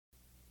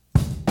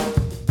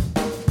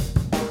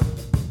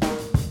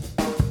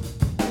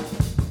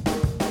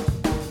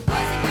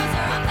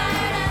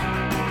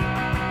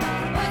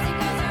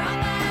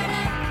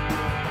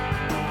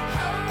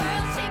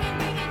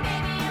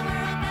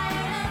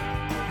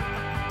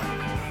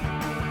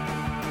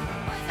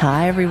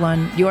Hi,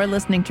 everyone. You're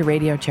listening to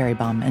Radio Cherry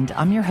Bombe, and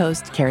I'm your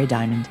host, Carrie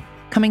Diamond,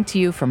 coming to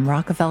you from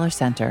Rockefeller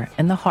Center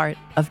in the heart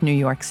of New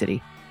York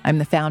City. I'm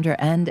the founder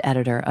and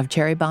editor of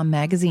Cherry Bombe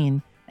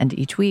magazine, and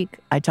each week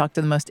I talk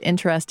to the most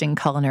interesting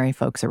culinary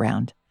folks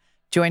around.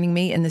 Joining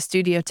me in the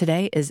studio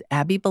today is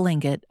Abby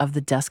Balingit of the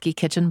Dusky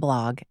Kitchen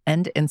blog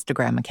and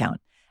Instagram account.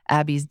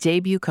 Abby's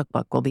debut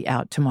cookbook will be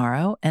out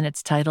tomorrow, and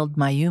it's titled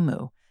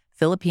Mayumu,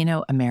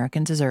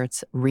 Filipino-American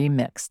Desserts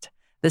Remixed.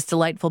 This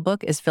delightful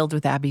book is filled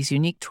with Abby's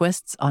unique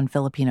twists on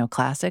Filipino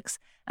classics,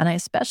 and I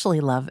especially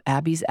love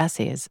Abby's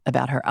essays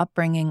about her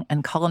upbringing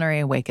and culinary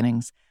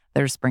awakenings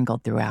that are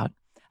sprinkled throughout.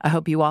 I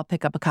hope you all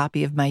pick up a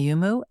copy of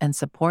Mayumu and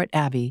support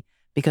Abby,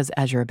 because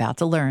as you're about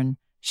to learn,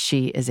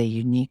 she is a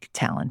unique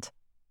talent.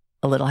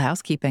 A little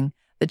housekeeping.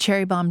 The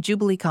Cherry Bombe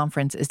Jubilee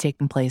Conference is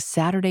taking place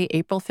Saturday,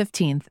 April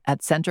 15th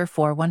at Center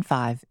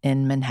 415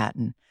 in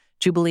Manhattan.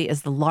 Jubilee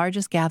is the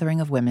largest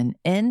gathering of women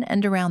in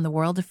and around the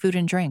world of food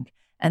and drink,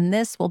 and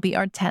this will be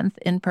our 10th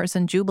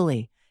in-person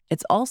Jubilee.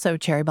 It's also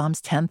Cherry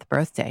Bombe's 10th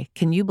birthday.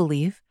 Can you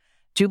believe?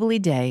 Jubilee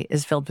Day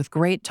is filled with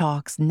great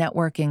talks,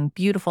 networking,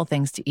 beautiful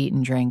things to eat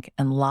and drink,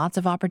 and lots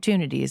of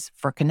opportunities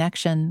for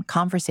connection,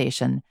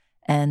 conversation,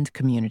 and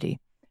community.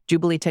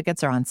 Jubilee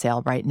tickets are on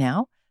sale right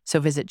now, so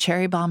visit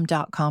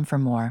cherrybombe.com for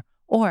more,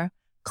 or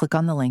click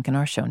on the link in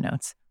our show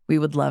notes. We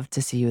would love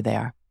to see you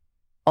there.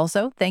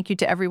 Also, thank you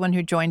to everyone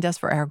who joined us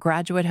for our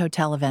Graduate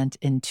Hotel event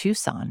in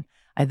Tucson.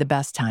 I had the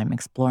best time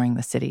exploring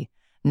the city.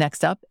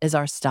 Next up is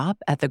our stop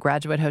at the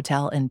Graduate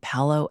Hotel in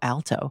Palo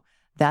Alto.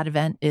 That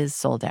event is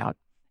sold out.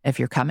 If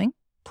you're coming,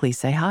 please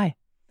say hi.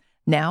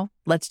 Now,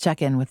 let's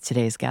check in with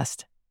today's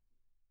guest.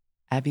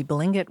 Abby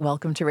Balingit,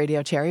 welcome to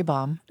Radio Cherry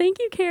Bombe. Thank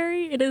you,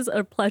 Carrie. It is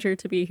a pleasure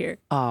to be here.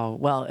 Oh,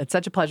 well, it's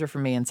such a pleasure for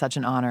me and such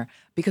an honor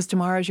because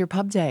tomorrow is your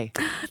pub day.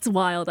 It's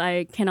wild.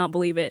 I cannot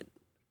believe it.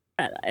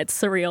 It's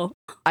surreal.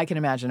 I can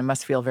imagine. It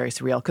must feel very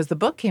surreal because the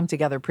book came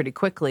together pretty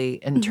quickly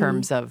in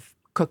terms of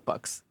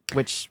cookbooks,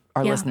 which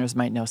our listeners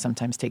might know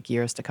sometimes take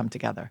years to come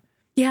together.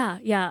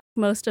 Yeah.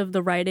 Most of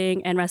the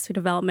writing and recipe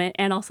development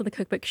and also the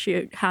cookbook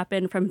shoot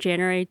happened from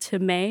January to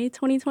May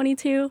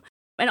 2022.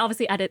 And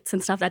obviously edits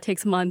and stuff, that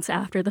takes months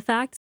after the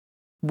fact.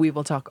 We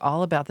will talk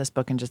all about this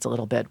book in just a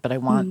little bit, but I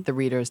want the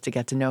readers to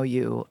get to know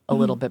you a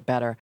little bit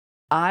better.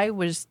 I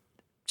was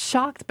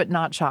shocked but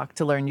not shocked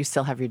to learn you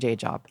still have your day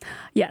job.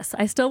 Yes,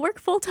 I still work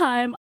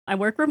full-time. I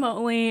work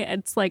remotely.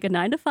 It's like a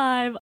 9 to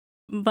 5,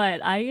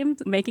 but I am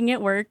making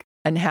it work.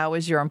 And how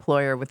is your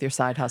employer with your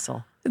side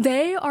hustle?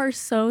 They are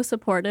so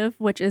supportive,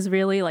 which is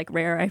really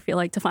rare, I feel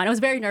like, to find. I was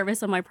very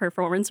nervous on my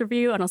performance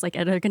review, and I was like,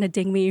 are they going to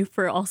ding me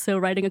for also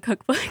writing a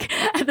cookbook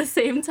at the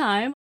same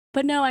time?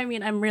 But no, I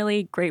mean, I'm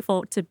really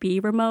grateful to be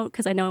remote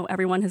because I know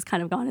everyone has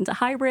kind of gone into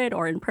hybrid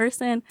or in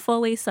person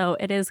fully. So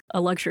it is a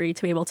luxury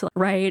to be able to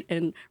write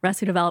and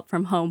recipe develop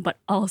from home, but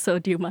also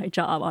do my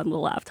job on the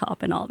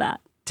laptop and all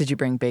that. Did you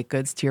bring baked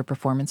goods to your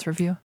performance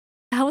review?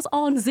 I was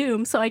all on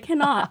Zoom, so I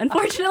cannot,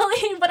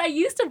 unfortunately. But I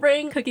used to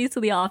bring cookies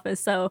to the office,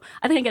 so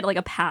I think I get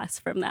a pass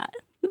from that.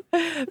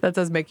 That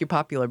does make you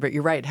popular, but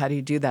you're right. How do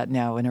you do that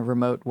now in a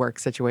remote work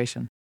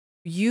situation?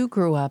 You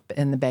grew up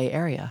in the Bay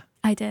Area.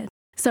 I did.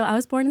 So I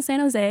was born in San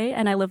Jose,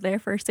 and I lived there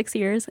for 6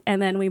 years,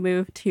 and then we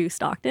moved to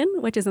Stockton,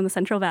 which is in the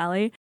Central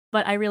Valley.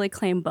 But I really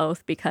claim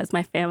both because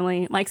my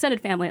family, my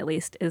extended family at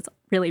least, is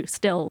really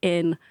still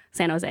in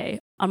San Jose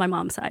on my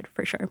mom's side,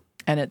 for sure.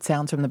 And it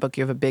sounds from the book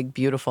you have a big,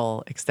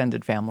 beautiful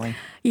extended family.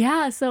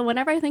 Yeah. So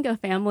whenever I think of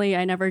family,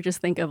 I never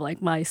just think of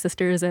my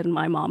sisters and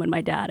my mom and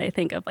my dad. I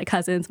think of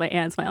cousins, my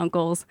aunts, my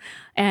uncles,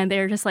 and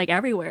they're just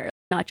everywhere,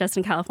 not just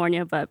in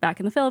California, but back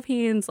in the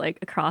Philippines,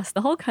 across the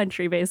whole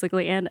country,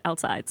 basically, and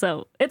outside.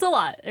 So it's a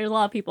lot. There's a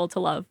lot of people to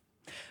love.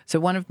 So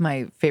one of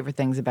my favorite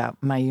things about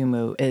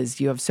Mayumu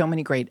is you have so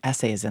many great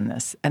essays in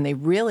this, and they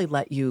really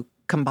let you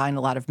combine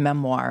a lot of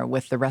memoir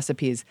with the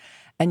recipes.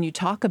 And you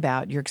talk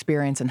about your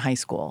experience in high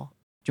school.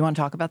 Do you want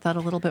to talk about that a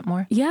little bit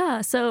more?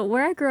 Yeah. So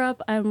where I grew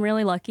up, I'm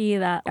really lucky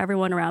that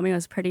everyone around me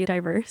was pretty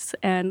diverse.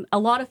 And a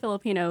lot of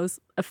Filipinos,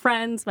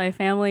 friends, my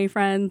family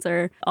friends,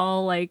 are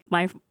all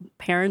my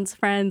parents'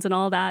 friends and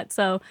all that.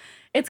 So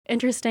it's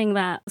interesting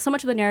that so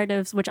much of the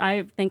narratives, which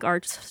I think are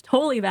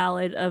totally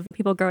valid, of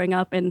people growing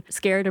up and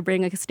scared to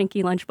bring a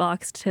stinky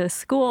lunchbox to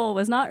school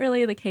was not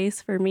really the case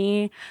for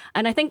me.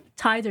 And I think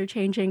tides are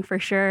changing for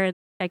sure.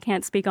 I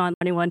can't speak on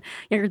anyone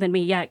younger than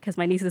me yet because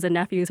my nieces and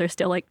nephews are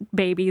still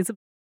babies.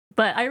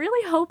 But I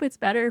really hope it's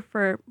better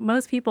for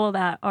most people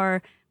that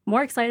are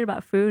more excited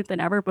about food than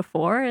ever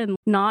before and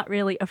not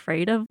really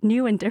afraid of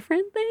new and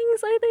different things,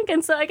 I think.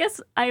 And so I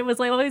guess I was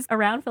always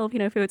around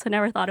Filipino food, so I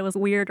never thought it was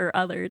weird or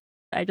other.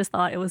 I just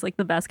thought it was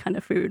the best kind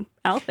of food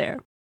out there.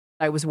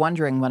 I was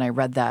wondering when I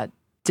read that,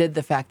 did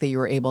the fact that you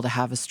were able to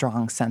have a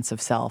strong sense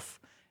of self,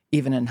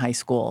 even in high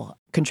school,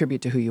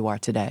 contribute to who you are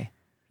today?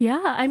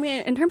 Yeah, I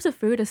mean, in terms of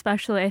food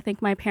especially, I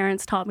think my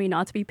parents taught me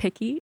not to be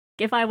picky.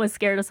 If I was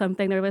scared of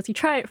something, there was, you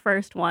try it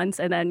first once,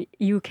 and then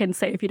you can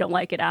say if you don't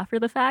like it after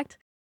the fact.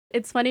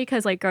 It's funny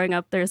because growing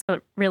up, there's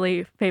a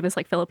really famous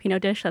Filipino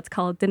dish that's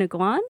called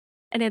dinuguan.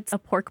 and it's a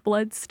pork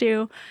blood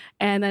stew.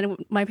 And then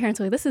my parents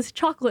were like, this is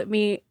chocolate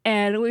meat.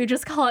 And we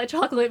just call it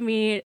chocolate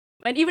meat.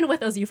 And even with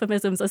those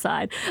euphemisms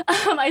aside,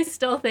 I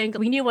still think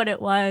we knew what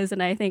it was.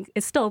 And I think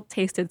it still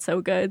tasted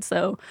so good.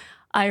 So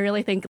I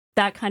really think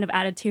that kind of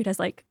attitude has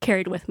like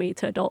carried with me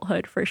to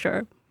adulthood for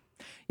sure.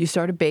 You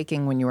started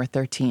baking when you were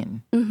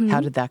 13.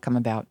 How did that come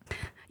about?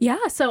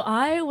 Yeah, so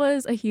I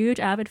was a huge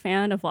avid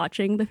fan of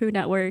watching the Food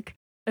Network.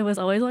 It was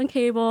always on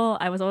cable.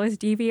 I was always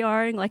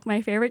DVRing like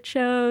my favorite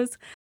shows.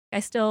 I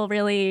still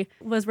really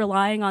was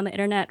relying on the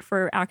internet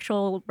for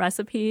actual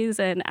recipes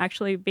and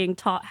actually being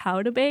taught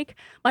how to bake.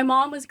 My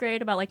mom was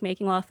great about like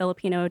making a lot of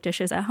Filipino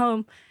dishes at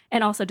home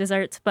and also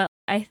desserts, but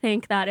I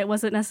think that it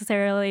wasn't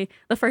necessarily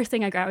the first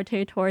thing I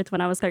gravitated towards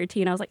when I was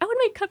 13. I was like, I want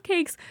to make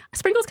cupcakes.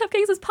 Sprinkles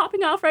Cupcakes is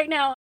popping off right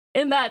now.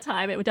 In that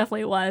time, it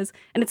definitely was,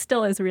 and it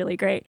still is really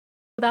great.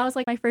 That was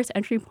like my first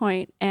entry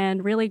point,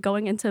 and really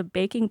going into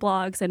baking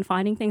blogs and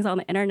finding things on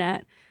the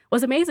internet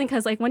was amazing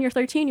because like when you're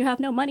 13, you have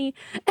no money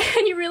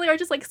and you really are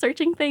just like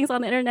searching things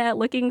on the internet,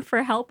 looking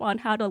for help on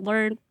how to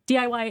learn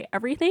DIY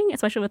everything,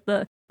 especially with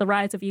the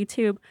rise of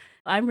YouTube.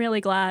 I'm really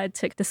glad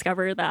to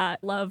discover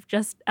that love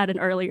just at an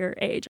earlier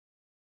age.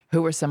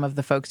 Who were some of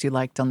the folks you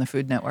liked on the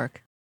Food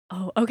Network?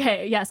 Oh,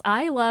 okay. Yes,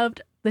 I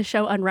loved the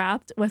show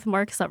Unwrapped with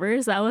Mark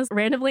Summers. That was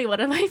randomly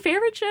one of my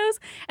favorite shows.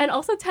 And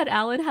also Ted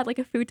Allen had like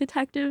a food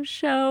detective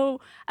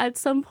show at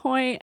some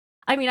point.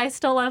 I mean, I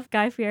still love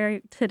Guy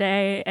Fieri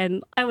today,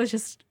 and I was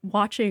just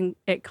watching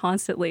it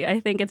constantly. I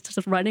think it's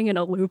just running in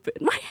a loop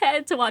in my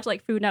head to watch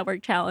like Food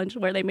Network Challenge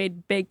where they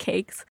made big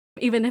cakes,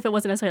 even if it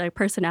wasn't necessarily like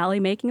personality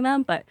making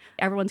them, but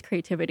everyone's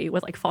creativity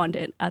with like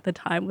fondant at the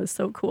time was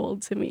so cool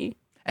to me.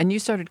 And you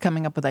started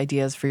coming up with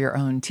ideas for your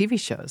own TV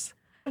shows.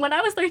 When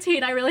I was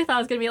 13, I really thought I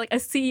was going to be like a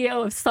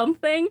CEO of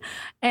something.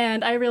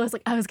 And I realized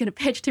like I was going to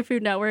pitch to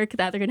Food Network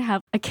that they're going to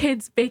have a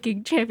kids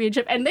baking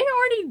championship. And they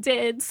already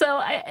did.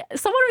 So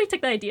someone already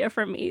took the idea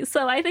from me.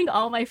 So I think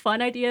all my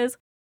fun ideas,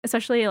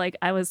 especially like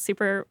I was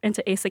super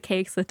into Ace of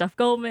Cakes with Duff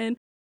Goldman,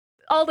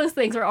 all those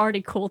things are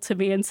already cool to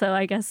me. And so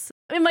I guess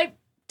it might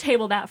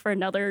table that for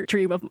another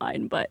dream of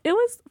mine. But it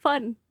was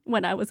fun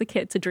when I was a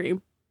kid to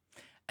dream.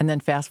 And then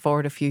fast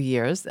forward a few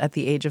years, at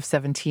the age of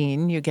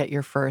 17, you get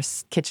your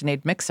first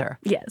KitchenAid mixer.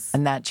 Yes.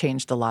 And that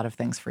changed a lot of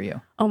things for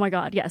you. Oh my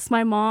God, yes.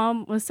 My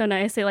mom was so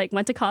nice. They like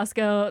went to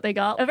Costco. They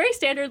got a very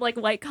standard like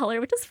white color,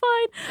 which is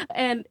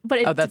fine.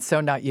 Oh, that's so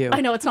not you.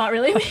 I know it's not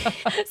really me. So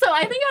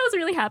I think I was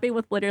really happy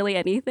with literally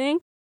anything.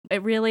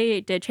 It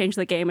really did change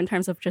the game in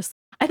terms of just,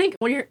 I think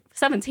when you're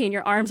 17,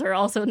 your arms are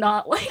also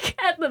not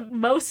like at the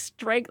most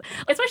strength,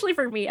 especially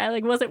for me. I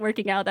like wasn't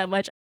working out that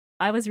much.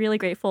 I was really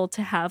grateful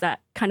to have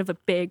that kind of a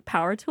big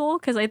power tool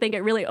because I think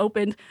it really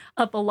opened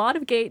up a lot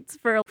of gates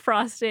for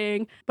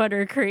frosting,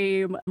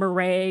 buttercream,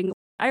 meringue.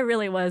 I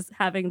really was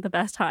having the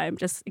best time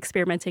just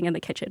experimenting in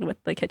the kitchen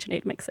with the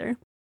KitchenAid mixer.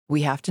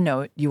 We have to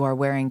note you are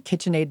wearing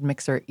KitchenAid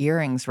mixer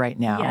earrings right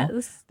now.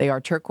 Yes. They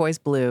are turquoise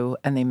blue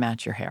and they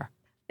match your hair.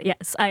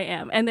 Yes, I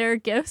am. And they're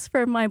gifts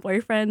from my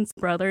boyfriend's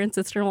brother and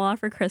sister-in-law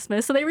for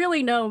Christmas. So they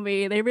really know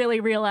me. They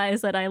really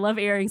realize that I love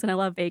earrings and I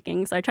love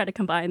baking. So I try to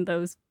combine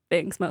those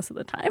things most of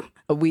the time.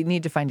 We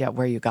need to find out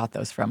where you got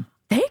those from.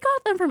 They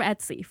got them from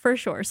Etsy, for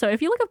sure. So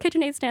if you look up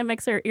KitchenAid stand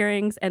mixer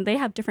earrings, and they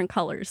have different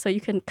colors, so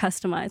you can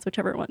customize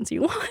whichever ones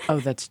you want. Oh,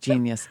 that's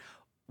genius.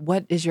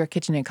 What is your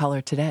KitchenAid color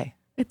today?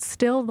 It's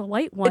still the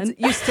white one.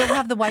 You still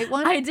have the white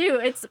one? I do.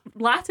 It's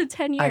lasted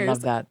 10 years. I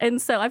love that.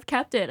 And so I've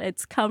kept it.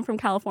 It's come from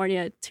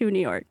California to New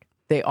York.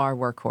 They are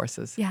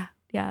workhorses.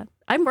 Yeah.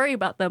 I'm worried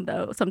about them,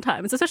 though,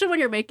 sometimes, especially when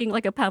you're making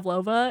like a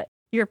pavlova.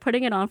 You're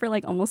putting it on for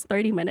like almost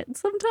 30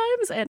 minutes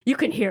sometimes, and you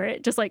can hear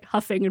it just like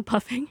huffing and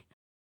puffing.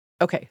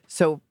 Okay,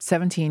 so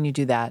 17, you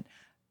do that.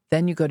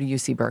 Then you go to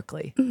UC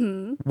Berkeley.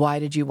 Mm-hmm. Why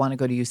did you want to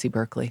go to UC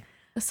Berkeley?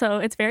 So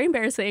it's very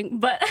embarrassing,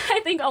 but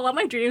I think a lot of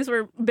my dreams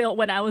were built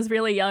when I was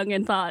really young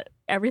and thought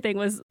everything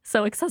was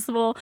so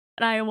accessible.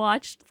 And I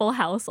watched Full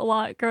House a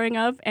lot growing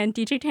up, and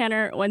DJ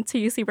Tanner went to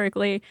UC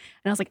Berkeley, and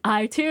I was like,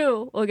 I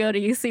too will go to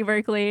UC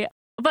Berkeley.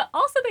 But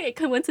also they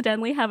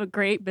coincidentally have a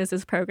great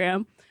business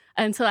program.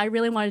 And so I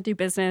really wanted to do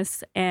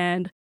business,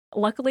 and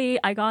luckily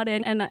I got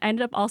in, and I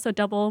ended up also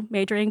double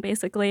majoring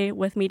basically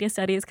with media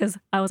studies because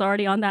I was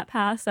already on that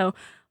path. So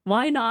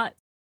why not?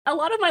 A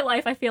lot of my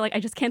life, I feel like I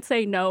just can't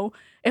say no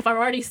if I've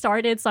already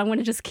started, so I'm going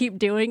to just keep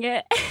doing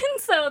it. And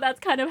so that's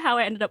kind of how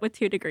I ended up with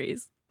 2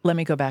 degrees. Let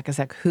me go back a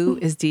sec. Who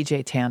is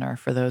DJ Tanner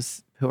for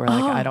those who are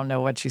like, I don't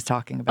know what she's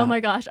talking about? Oh my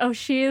gosh. Oh,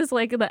 she is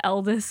like the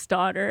eldest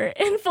daughter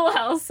in Full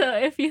House. So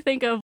if you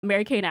think of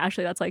Mary-Kate and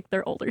Ashley, that's like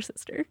their older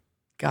sister.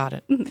 Got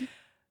it. Mm-hmm.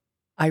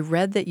 I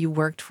read that you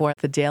worked for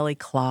the Daily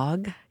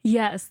Clog.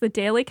 Yes, the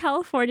Daily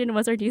Californian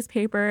was our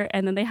newspaper,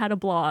 and then they had a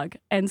blog.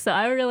 And so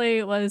I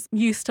really was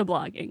used to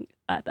blogging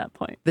at that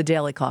point. The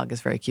Daily Clog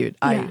is very cute.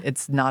 Yeah.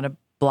 It's not a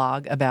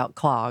blog about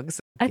clogs.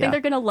 I think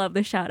they're going to love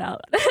the shout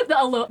out. The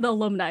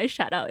alumni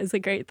shout out is a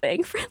great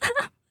thing for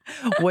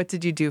them. What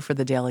did you do for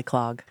the Daily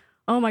Clog?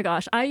 Oh my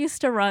gosh. I used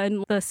to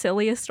run the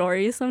silliest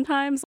stories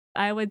sometimes.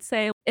 I would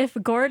say if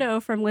Gordo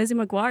from Lizzie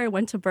McGuire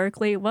went to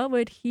Berkeley, what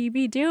would he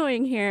be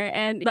doing here?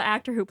 And the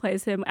actor who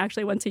plays him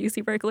actually went to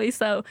UC Berkeley.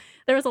 So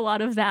there was a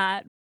lot of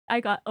that. I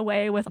got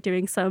away with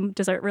doing some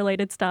dessert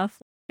related stuff.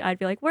 I'd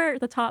be like, where are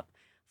the top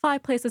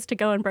 5 places to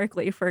go in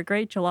Berkeley for a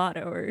great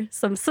gelato or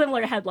some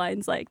similar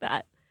headlines like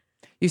that.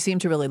 You seem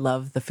to really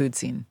love the food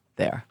scene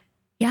there.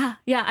 Yeah.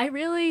 I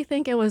really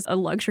think it was a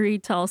luxury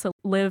to also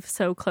live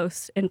so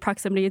close in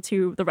proximity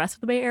to the rest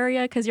of the Bay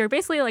Area because you're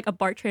basically like a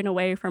BART train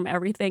away from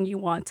everything you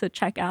want to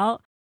check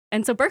out.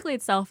 And so Berkeley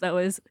itself, though,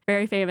 is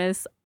very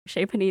famous.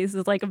 Chez Panisse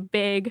is like a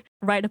big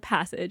rite of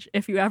passage.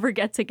 If you ever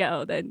get to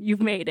go, then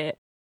you've made it.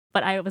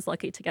 But I was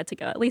lucky to get to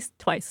go at least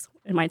twice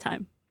in my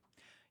time.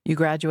 You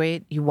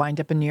graduate, you wind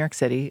up in New York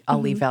City.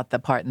 I'll leave out the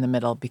part in the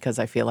middle because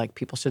I feel like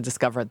people should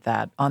discover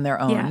that on their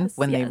own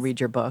when they read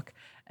your book.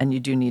 And you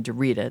do need to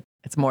read it.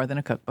 It's more than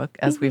a cookbook,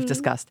 as we've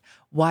discussed.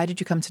 Why did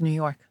you come to New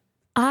York?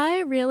 I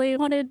really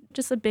wanted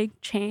just a big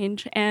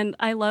change. And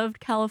I loved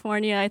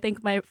California. I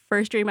think my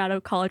first dream out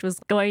of college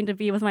was going to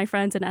be with my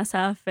friends in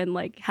SF and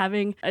like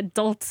having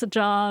adults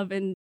job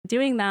and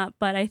doing that.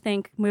 But I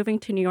think moving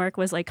to New York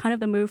was like kind of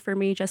the move for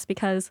me just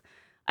because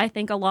I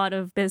think a lot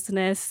of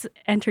business,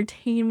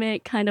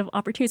 entertainment kind of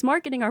opportunities,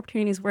 marketing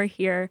opportunities were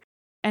here.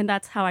 And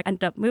that's how I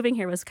ended up moving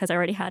here was because I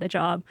already had a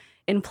job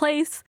in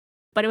place.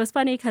 But it was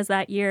funny because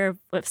that year,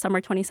 with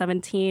summer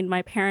 2017,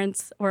 my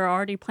parents were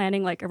already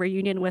planning like a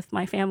reunion with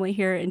my family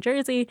here in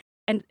Jersey.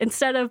 And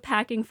instead of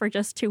packing for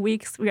just 2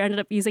 weeks, we ended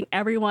up using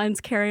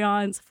everyone's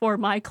carry-ons for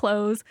my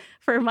clothes,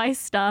 for my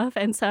stuff.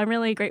 And so I'm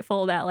really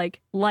grateful that like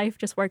life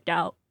just worked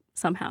out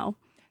somehow.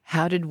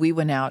 How did we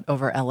win out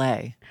over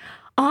LA?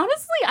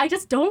 Honestly, I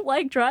just don't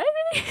like driving.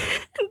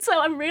 And so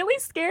I'm really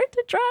scared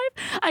to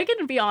drive. I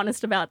can be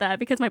honest about that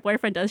because my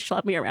boyfriend does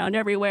schlep me around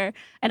everywhere.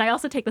 And I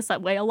also take the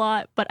subway a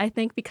lot. But I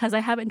think because I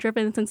haven't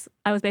driven since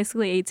I was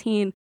basically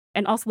 18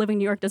 and also living in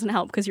New York doesn't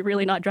help because you're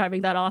really not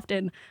driving that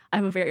often,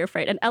 I'm very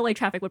afraid. And LA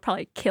traffic would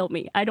probably kill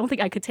me. I don't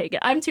think I could take it.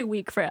 I'm too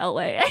weak for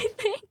LA, I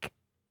think.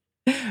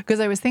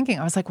 Because I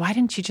was like, why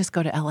didn't you just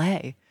go to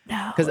LA?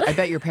 No. Because I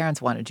bet your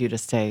parents wanted you to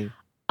stay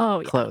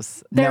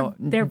close. They're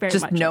very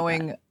just much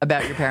knowing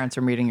about your parents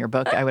from reading your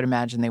book, I would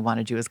imagine they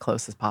wanted you as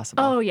close as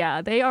possible. Oh,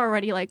 yeah. They are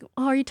already like,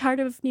 oh, are you tired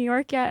of New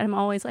York yet? And I'm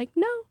always like,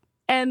 no.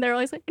 And they're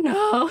always like,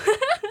 no.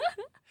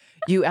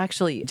 You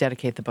actually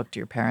dedicate the book to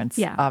your parents,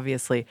 Yeah.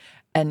 obviously.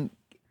 And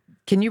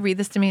can you read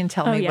this to me and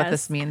tell me what yes.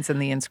 this means in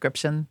the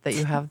inscription that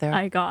you have there?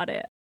 I got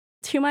it.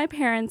 To my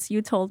parents,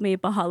 you told me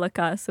bahala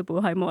ka sa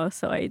buhay mo,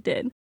 so I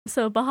did.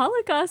 So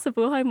bahala ka sa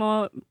buhay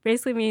mo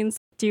basically means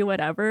do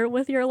whatever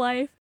with your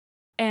life.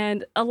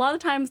 And a lot of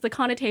times the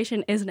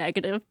connotation is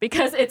negative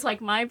because it's like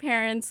my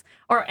parents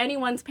or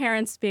anyone's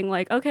parents being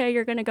like, okay,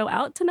 you're going to go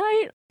out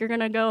tonight. You're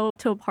going to go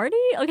to a party.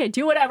 Okay,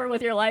 do whatever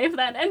with your life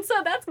then. And so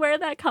that's where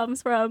that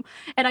comes from.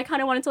 And I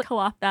kind of wanted to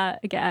co-opt that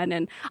again.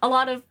 And a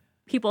lot of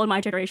people in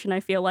my generation,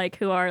 I feel like,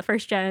 who are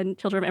first gen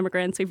children of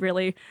immigrants, we've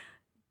really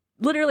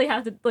literally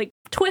have to like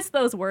twist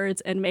those words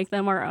and make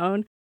them our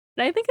own.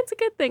 And I think it's a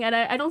good thing. And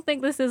I don't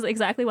think this is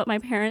exactly what my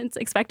parents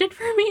expected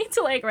for me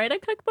to like write a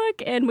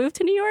cookbook and move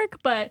to New York.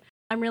 But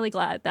I'm really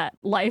glad that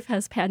life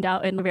has panned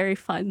out in a very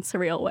fun,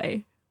 surreal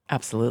way.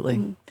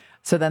 Absolutely.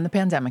 So then the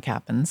pandemic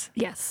happens.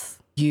 Yes.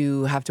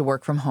 You have to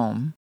work from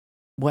home.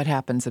 What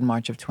happens in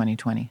March of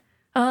 2020?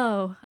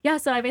 Oh, yeah.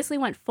 So I basically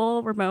went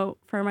full remote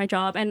for my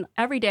job. And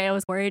every day I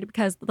was worried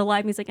because the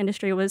live music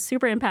industry was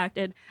super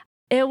impacted.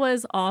 It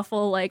was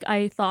awful. Like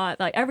I thought,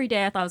 like every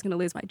day I thought I was going to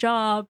lose my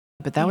job.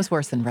 But that was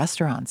worse than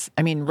restaurants.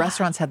 I mean,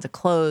 restaurants had to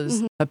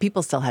close, but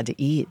people still had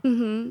to eat. I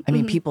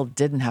mean, people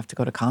didn't have to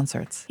go to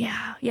concerts.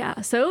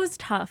 Yeah. So it was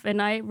tough.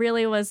 And I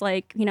really was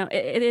like, you know,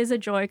 it is a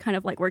joy kind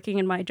of like working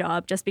in my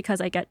job just because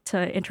I get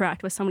to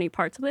interact with so many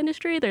parts of the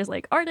industry. There's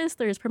like artists,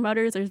 there's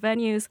promoters, there's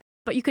venues.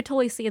 But you could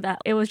totally see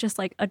that it was just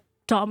like a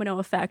domino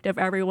effect of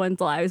everyone's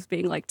lives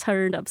being like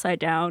turned upside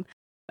down.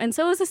 And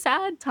so it was a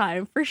sad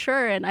time for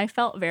sure. And I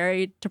felt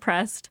very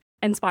depressed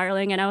and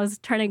spiraling. And I was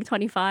turning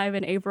 25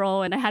 in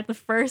April and I had the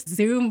first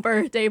Zoom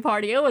birthday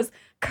party. It was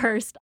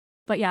cursed.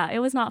 But yeah, it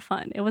was not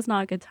fun. It was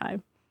not a good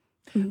time.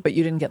 But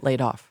you didn't get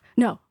laid off.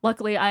 No,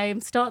 luckily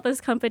I'm still at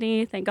this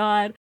company, thank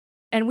God.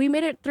 And we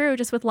made it through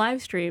just with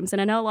live streams. And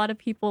I know a lot of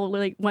people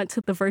really went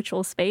to the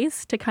virtual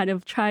space to kind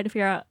of try to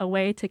figure out a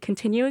way to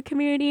continue a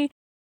community.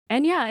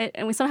 And yeah,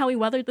 somehow we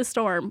weathered the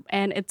storm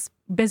and it's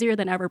busier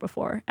than ever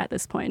before at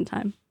this point in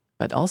time.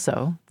 But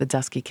also, the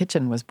Dusky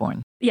Kitchen was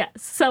born. Yes.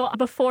 So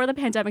before the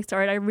pandemic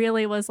started, I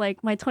really was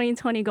like, my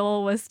 2020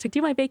 goal was to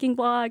do my baking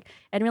blog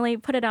and really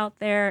put it out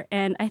there.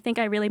 And I think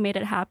I really made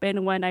it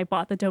happen when I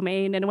bought the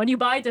domain. And when you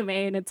buy a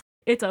domain,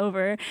 it's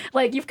over.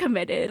 Like, you've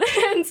committed.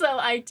 And so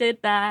I did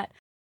that.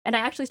 And I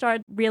actually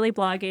started really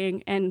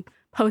blogging and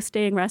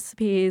posting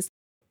recipes.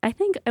 I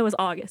think it was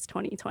August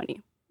 2020.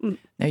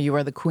 Now, you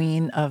are the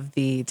queen of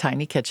the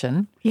tiny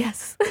kitchen.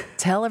 Yes.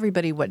 Tell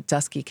everybody what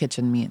Dusky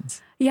Kitchen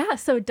means. Yeah,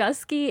 so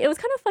Dusky, it was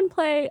kind of fun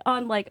play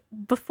on like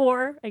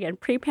before, again,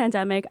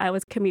 pre-pandemic, I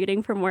was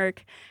commuting from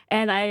work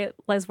and I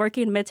was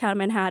working in Midtown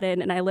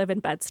Manhattan and I live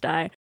in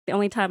Bed-Stuy. The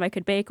only time I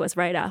could bake was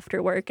right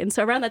after work. And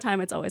so around that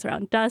time, it's always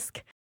around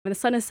dusk when the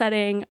sun is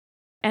setting.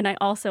 And I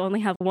also only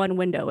have one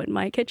window in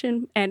my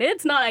kitchen, and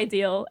it's not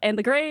ideal. And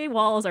the gray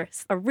walls are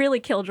really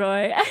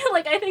killjoy.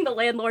 Like, I think the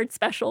landlord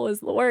special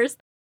is the worst.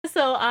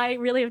 So I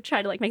really have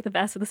tried to like make the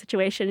best of the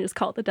situation and just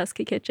call it the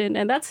Dusky Kitchen.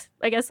 And that's,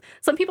 I guess,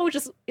 some people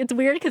just, it's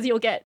weird because you'll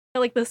get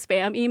like the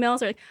spam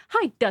emails are like,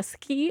 "Hi,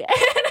 Dusky." And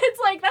it's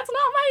like, that's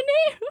not my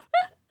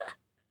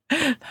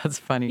name. That's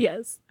funny.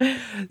 Yes.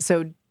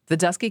 So the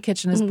Dusky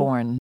Kitchen is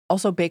born.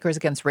 Also, Bakers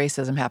Against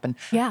Racism happened.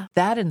 Yeah.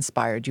 That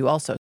inspired you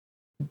also.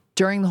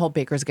 During the whole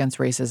Bakers Against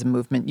Racism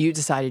movement, you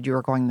decided you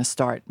were going to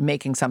start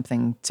making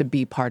something to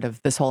be part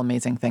of this whole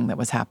amazing thing that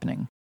was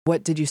happening.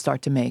 What did you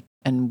start to make,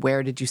 and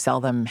where did you sell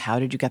them? How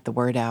did you get the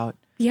word out?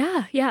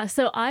 Yeah.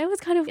 So I was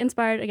kind of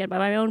inspired, again, by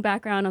my own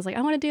background. I was like,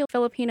 I want to do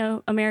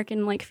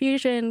Filipino-American like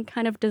fusion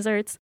kind of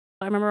desserts.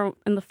 I remember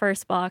in the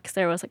first box,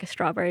 there was like a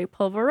strawberry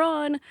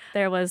polvoron.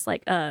 There was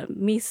like a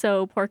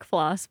miso pork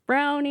floss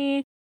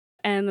brownie.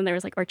 And then there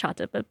was like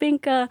horchata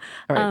bibingka.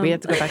 All right, we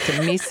have to go back to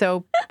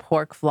miso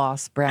pork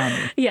floss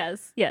brownie.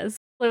 Yes.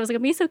 There was like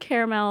a miso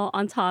caramel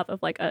on top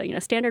of like a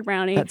standard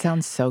brownie. That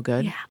sounds so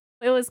good. Yeah.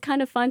 It was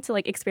kind of fun to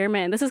like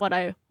experiment. This is what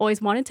I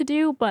always wanted to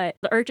do, but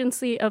the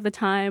urgency of the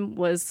time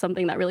was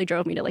something that really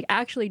drove me to like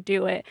actually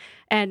do it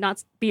and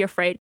not be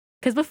afraid.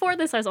 Because before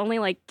this, I was only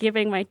like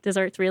giving my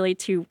desserts really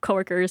to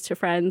coworkers, to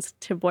friends,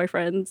 to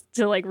boyfriends,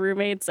 to like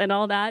roommates and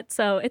all that.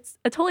 So it's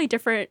a totally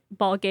different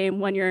ball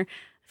game when you're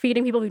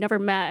feeding people you've never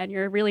met and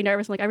you're really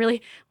nervous. I'm like, I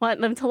really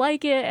want them to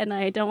like it and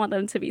I don't want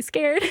them to be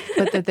scared.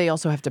 But that they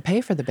also have to pay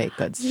for the baked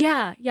goods.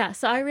 Yeah.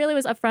 So I really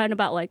was upfront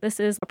about like,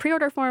 this is a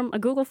pre-order form, a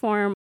Google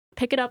form.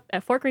 Pick it up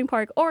at Fort Greene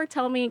Park or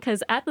tell me,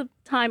 because at the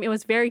time it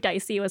was very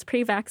dicey. It was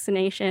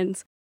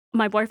pre-vaccinations.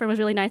 My boyfriend was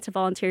really nice to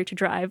volunteer to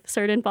drive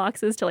certain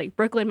boxes to like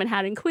Brooklyn,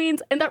 Manhattan,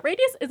 Queens. And that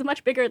radius is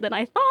much bigger than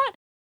I thought.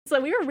 So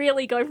we were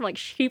really going from like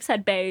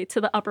Sheepshead Bay to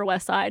the Upper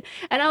West Side.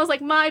 And I was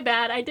like, my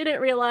bad. I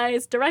didn't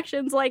realize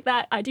directions like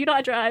that. I do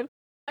not drive.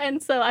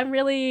 And so I'm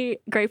really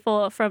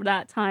grateful from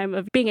that time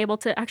of being able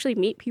to actually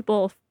meet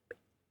people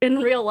in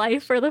real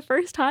life for the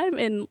first time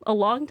in a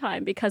long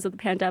time because of the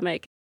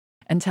pandemic.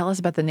 And tell us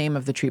about the name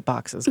of the treat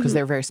boxes, because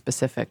they're very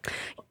specific.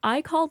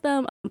 I called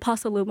them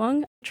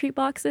pasalubong treat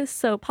boxes.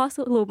 So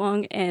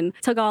pasalubong in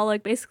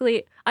Tagalog,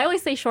 basically, I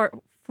always say short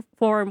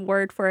form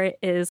word for it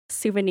is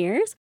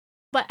souvenirs.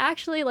 But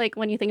actually, like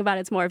when you think about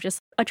it, it's more of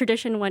just a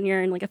tradition when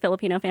you're in like a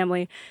Filipino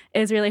family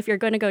is really if you're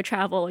going to go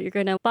travel, you're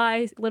going to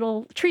buy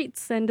little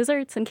treats and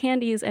desserts and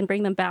candies and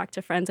bring them back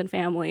to friends and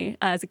family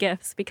as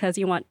gifts because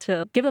you want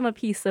to give them a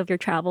piece of your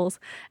travels.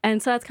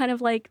 And so that's kind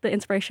of like the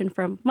inspiration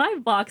from my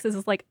boxes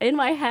is like in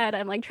my head,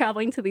 I'm like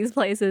traveling to these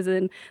places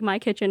and my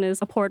kitchen is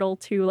a portal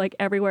to like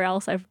everywhere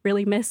else I've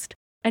really missed.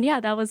 And yeah,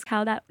 that was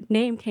how that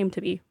name came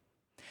to be.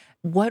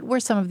 What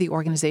were some of the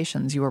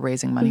organizations you were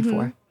raising money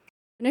for?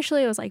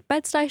 Initially, it was like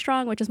Bed-Stuy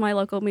Strong, which is my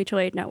local mutual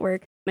aid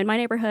network in my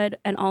neighborhood,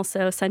 and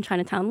also Send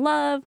Chinatown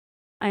Love.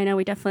 I know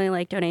we definitely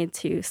like donated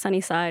to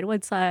Sunnyside,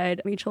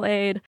 Woodside, mutual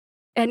aid.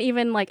 And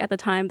even like at the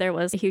time, there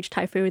was a huge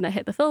typhoon that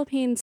hit the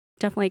Philippines.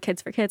 Definitely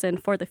Kids for Kids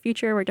and For the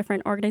Future were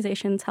different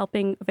organizations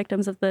helping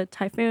victims of the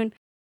typhoon.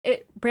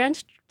 It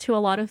branched to a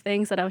lot of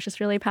things that I was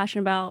just really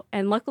passionate about.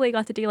 And luckily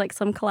got to do like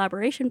some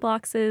collaboration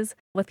boxes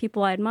with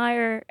people I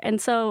admire. And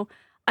so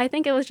I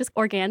think it was just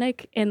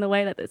organic in the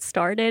way that it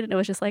started. And it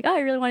was just like, oh, I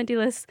really want to do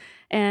this.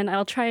 And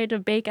I'll try to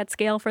bake at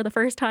scale for the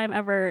first time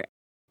ever.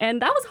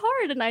 And that was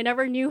hard. And I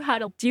never knew how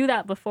to do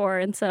that before.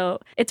 And so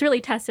it's really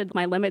tested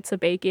my limits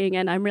of baking.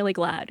 And I'm really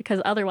glad because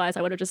otherwise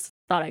I would have just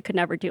thought I could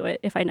never do it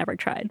if I never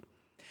tried.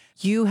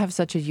 You have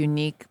such a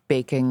unique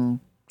baking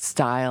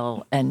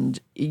style and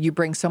you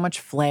bring so much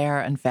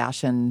flair and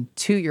fashion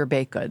to your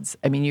baked goods.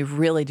 I mean, you've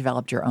really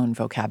developed your own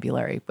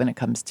vocabulary when it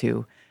comes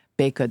to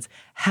baked goods.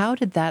 How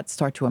did that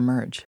start to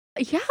emerge?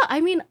 Yeah,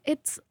 I mean,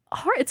 it's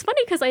hard. It's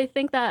funny because I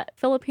think that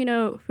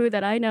Filipino food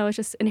that I know is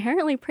just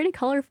inherently pretty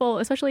colorful,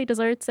 especially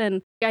desserts.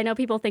 And I know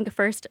people think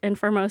first and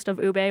foremost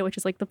of ube, which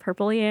is like the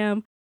purple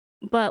yam.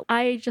 But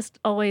I just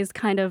always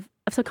kind of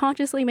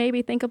subconsciously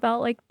maybe think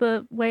about like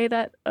the way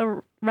that a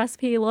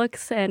recipe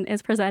looks and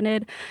is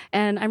presented.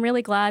 And I'm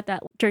really glad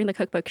that during the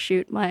cookbook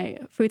shoot, my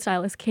food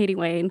stylist, Katie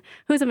Wayne,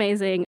 who's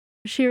amazing,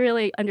 she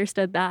really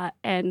understood that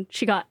and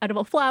she got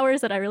edible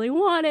flowers that I really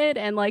wanted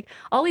and like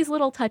all these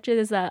little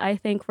touches that I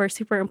think were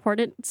super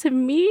important to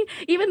me,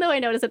 even though I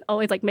know it doesn't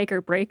always like make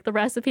or break the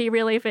recipe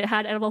really if it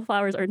had edible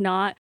flowers or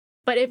not.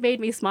 But it made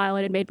me smile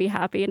and it made me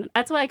happy. And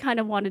that's what I kind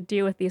of want to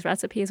do with these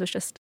recipes was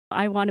just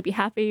I want to be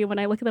happy when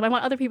I look at them. I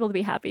want other people to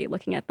be happy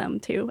looking at them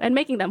too and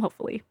making them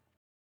hopefully.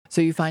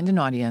 So you find an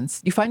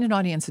audience. You find an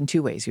audience in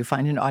two ways. You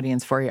find an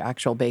audience for your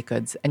actual baked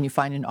goods and you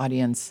find an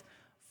audience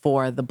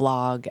for the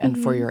blog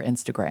and for your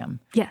Instagram.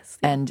 Yes.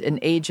 And an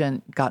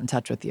agent got in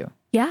touch with you.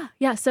 Yeah.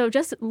 So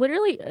just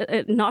literally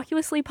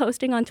innocuously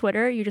posting on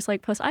Twitter, you just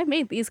like post, I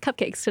made these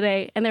cupcakes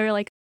today. And they were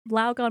like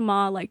Lao Gan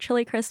Ma, like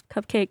chili crisp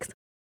cupcakes.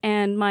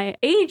 And my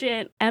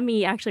agent,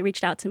 Emmy, actually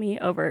reached out to me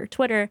over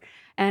Twitter.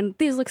 And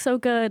these look so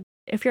good.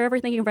 If you're ever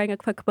thinking of writing a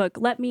cookbook,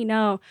 let me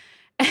know.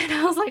 And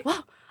I was like,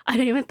 well, I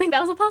didn't even think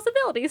that was a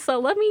possibility. So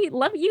let me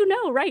let you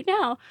know right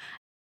now.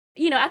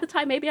 At the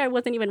time, maybe I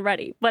wasn't even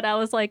ready, but I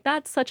was like,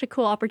 that's such a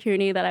cool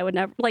opportunity that I would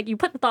never, like, you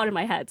put the thought in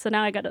my head. So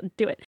now I got to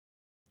do it.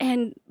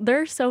 And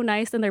they're so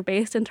nice and they're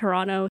based in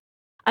Toronto.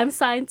 I'm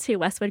signed to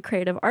Westwood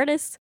Creative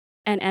Artists,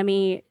 and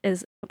Emmy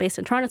is based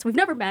in Toronto. So we've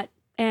never met.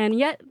 And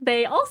yet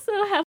they also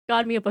have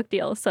gotten me a book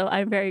deal. So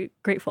I'm very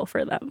grateful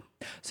for them.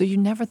 So you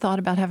never thought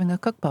about having a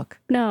cookbook?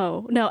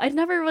 No, it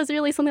never was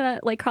really something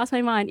that like crossed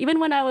my mind. Even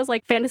when I was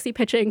like fantasy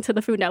pitching to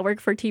the Food Network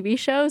for TV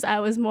shows, I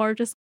was more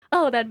just,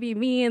 oh, that'd be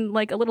me in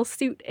like a little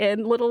suit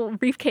and little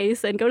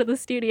briefcase and go to the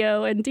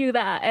studio and do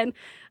that. And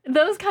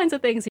those kinds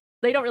of things,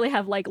 they don't really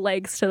have like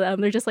legs to them.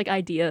 They're just like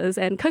ideas.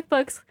 And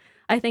cookbooks,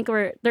 I think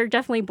they're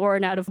definitely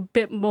born out of a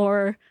bit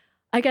more,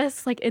 I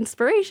guess, like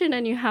inspiration,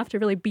 and you have to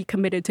really be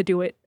committed to do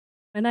it.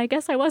 And I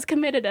guess I was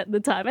committed at the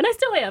time, and I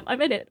still am.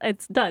 I'm in it.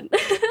 It's done.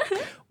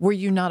 Were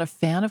you not a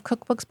fan of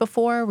cookbooks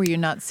before? Were you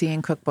not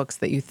seeing cookbooks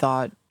that you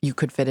thought you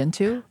could fit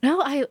into?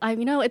 No,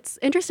 it's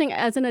interesting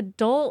as an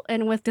adult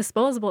and with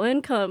disposable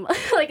income,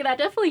 like that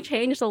definitely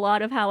changed a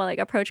lot of how I like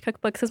approach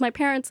cookbooks, because my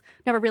parents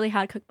never really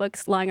had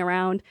cookbooks lying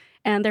around,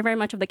 and they're very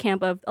much of the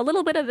camp of a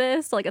little bit of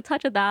this, like a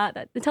touch of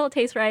that until it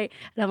tastes right.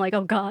 And I'm like,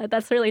 oh God,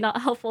 that's really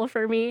not helpful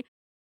for me.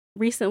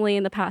 Recently,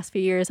 in the past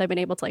few years, I've been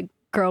able to like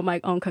grow my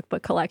own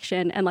cookbook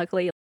collection, and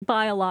luckily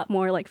buy a lot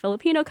more like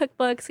Filipino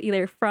cookbooks,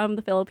 either from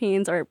the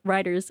Philippines or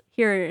writers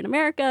here in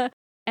America.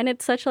 And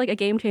it's such like a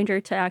game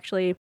changer to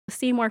actually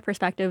see more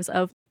perspectives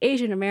of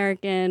Asian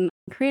American,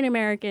 Korean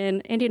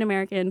American, Indian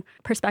American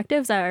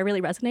perspectives that I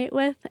really resonate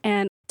with.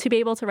 And to be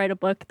able to write a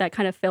book that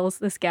kind of fills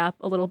this gap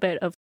a little bit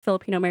of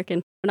Filipino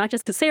American, not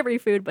just to savory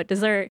food, but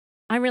dessert.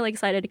 I'm really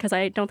excited because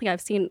I don't think I've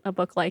seen a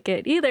book like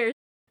it either.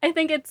 I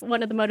think it's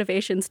one of the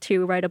motivations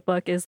to write a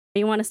book is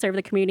you want to serve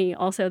the community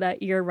also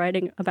that you're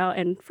writing about.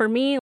 And for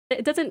me,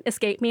 it doesn't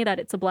escape me that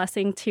it's a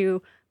blessing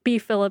to be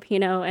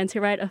Filipino and to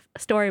write a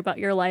story about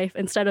your life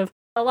instead of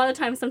a lot of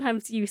times,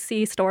 sometimes you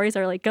see stories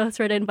are like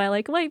ghostwritten by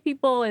like white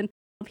people and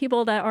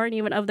people that aren't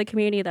even of the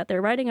community that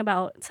they're writing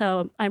about.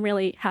 So I'm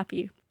really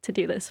happy to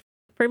do this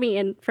for me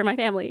and for my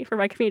family, for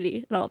my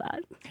community and all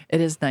that.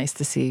 It is nice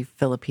to see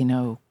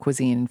Filipino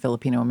cuisine,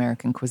 Filipino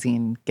American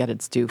cuisine get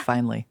its due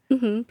finally.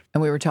 Mm-hmm.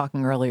 And we were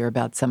talking earlier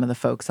about some of the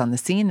folks on the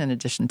scene in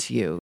addition to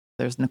you.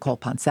 There's Nicole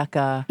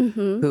Ponseca,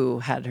 who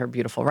had her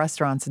beautiful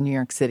restaurants in New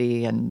York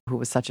City and who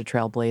was such a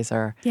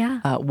trailblazer.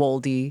 Yeah.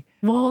 Woldy.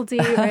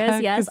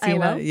 Yes, I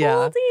love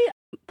Woldy.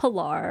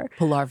 Pilar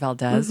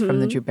Valdez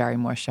from the Drew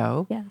Barrymore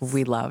Show. Yes.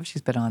 We love.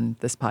 She's been on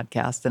this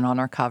podcast and on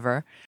our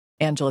cover.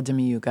 Angela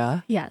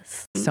Demiuga.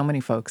 Yes. So many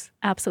folks.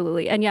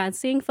 Absolutely. And yeah,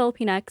 seeing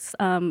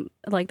Filipinx,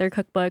 like their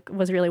cookbook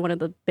was really one of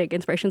the big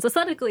inspirations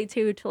aesthetically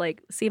too, to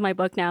like see my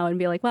book now and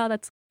be like, wow,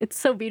 it's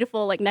so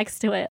beautiful, like next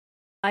to it.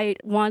 I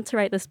want to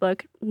write this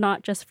book,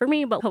 not just for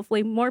me, but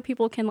hopefully more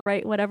people can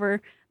write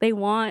whatever they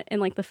want in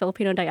like the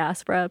Filipino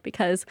diaspora,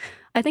 because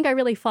I think I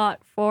really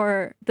fought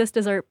for this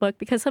dessert book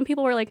because some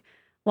people were like,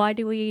 why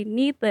do we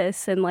need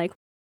this? And like,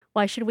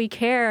 why should we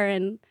care?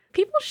 And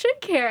people should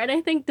care. And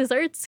I think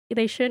desserts,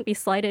 they shouldn't be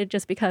slighted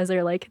just because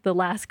they're like the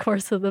last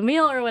course of the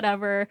meal or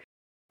whatever.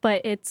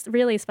 But it's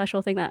really a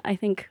special thing that I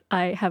think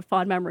I have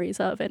fond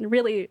memories of and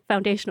really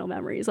foundational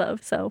memories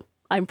of. So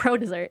I'm pro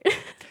dessert.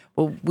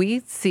 Well,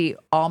 we see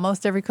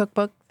almost every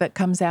cookbook that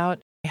comes out.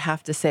 I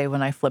have to say,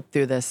 when I flipped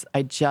through this,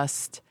 I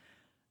just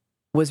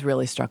was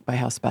really struck by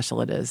how special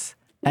it is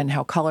and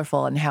how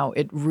colorful and how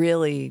it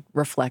really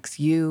reflects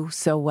you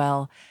so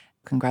well.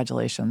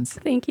 Congratulations.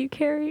 Thank you,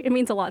 Carrie. It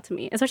means a lot to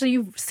me, especially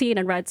you've seen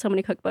and read so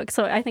many cookbooks.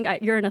 So I think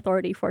you're an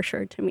authority for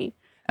sure to me.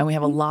 And we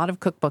have a lot of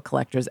cookbook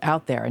collectors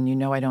out there. And you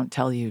know I don't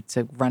tell you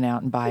to run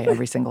out and buy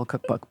every single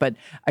cookbook. But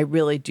I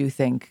really do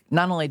think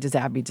not only does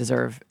Abby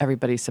deserve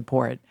everybody's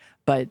support,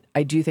 but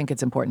I do think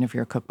it's important if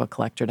you're a cookbook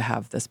collector to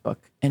have this book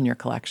in your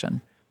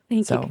collection.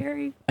 Thank you,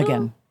 Carrie.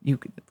 Again,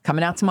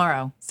 coming out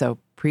tomorrow. So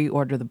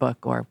pre-order the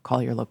book or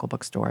call your local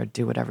bookstore.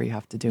 Do whatever you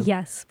have to do.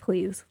 Yes,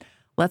 please.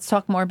 Let's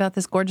talk more about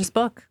this gorgeous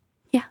book.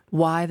 Yeah.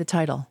 Why the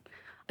title?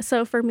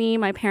 So for me,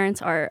 my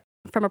parents are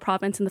from a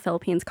province in the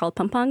Philippines called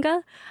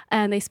Pampanga,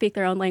 and they speak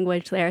their own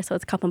language there. So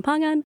it's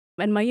Kapampangan,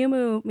 and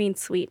Mayumu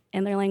means sweet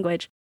in their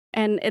language.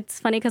 And it's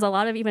funny because a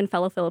lot of even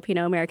fellow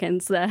Filipino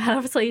Americans that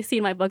have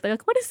seen my book, they're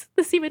like, what does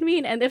this even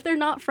mean? And if they're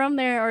not from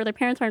there or their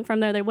parents aren't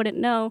from there, they wouldn't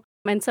know.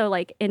 And so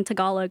like in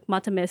Tagalog,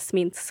 matamis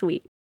means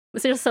sweet.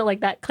 So just so like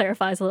that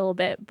clarifies a little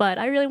bit. But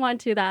I really wanted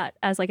to do that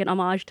as like an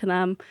homage to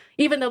them,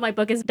 even though my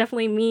book is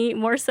definitely me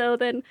more so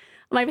than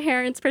my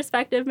parents'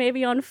 perspective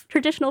maybe on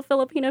traditional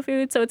Filipino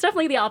food. So it's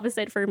definitely the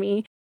opposite for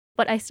me.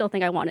 But I still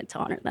think I wanted to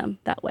honor them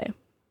that way.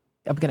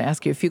 I'm going to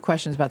ask you a few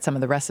questions about some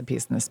of the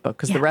recipes in this book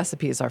because the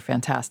recipes are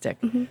fantastic.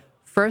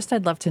 First,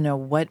 I'd love to know,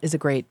 what is a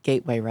great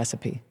gateway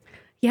recipe?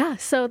 Yeah,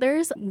 so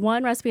there's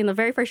one recipe in the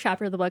very first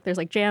chapter of the book. There's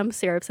like jam,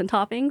 syrups, and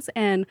toppings.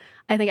 And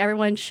I think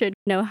everyone should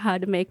know how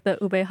to make the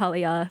ube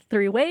halia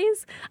 3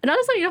 ways. And not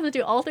necessarily you have to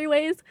do all 3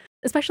 ways,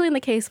 especially in the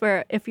case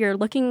where if you're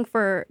looking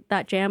for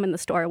that jam in the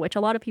store, which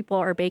a lot of people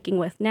are baking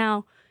with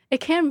now, It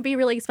can be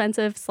really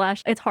expensive /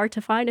 it's hard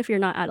to find if you're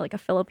not at like a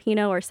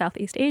Filipino or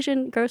Southeast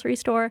Asian grocery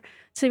store.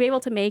 To be able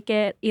to make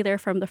it either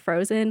from the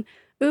frozen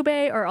ube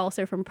or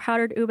also from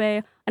powdered ube.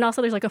 And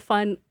also there's like a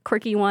fun,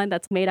 quirky one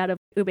that's made out of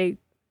ube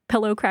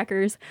pillow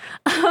crackers.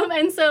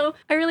 And so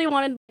I really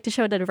wanted to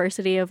show the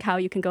diversity of how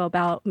you can go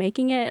about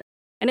making it.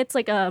 And it's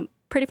like a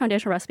pretty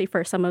foundational recipe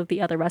for some of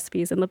the other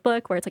recipes in the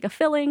book where it's like a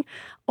filling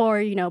or,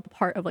 you know,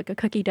 part of like a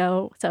cookie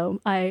dough. So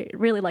I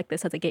really like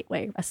this as a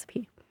gateway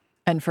recipe.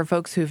 And for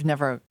folks who've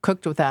never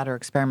cooked with that or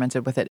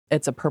experimented with it,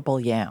 it's a purple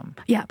yam.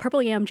 Yeah,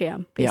 purple yam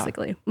jam,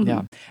 basically. Yeah,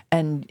 yeah.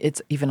 And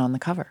it's even on the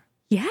cover.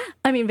 Yeah.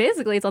 I mean,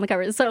 basically, it's on the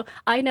cover. So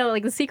I know,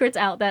 like, the secret's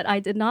out that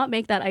I did not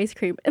make that ice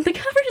cream. And the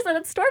cover said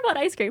it's store-bought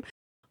ice cream.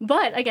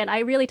 But again, I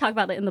really talk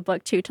about it in the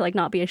book, too, to, like,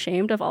 not be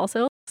ashamed of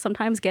also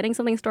sometimes getting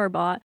something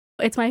store-bought.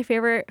 It's my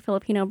favorite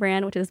Filipino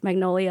brand, which is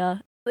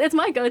Magnolia. It's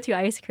my go-to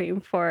ice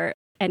cream for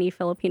any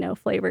Filipino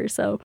flavor.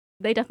 So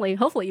they definitely,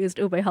 hopefully, used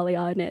ube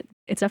halia in it.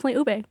 It's definitely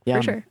ube,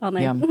 for sure, on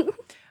there.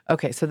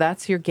 Okay, so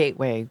that's your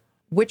gateway.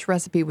 Which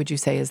recipe would you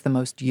say is the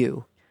most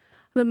you?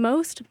 The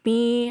most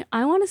me,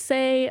 I want to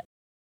say,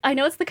 I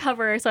know it's the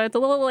cover, so it's a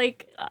little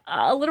like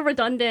a little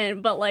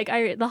redundant, but like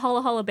the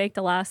Hala Hala Baked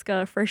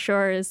Alaska for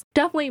sure is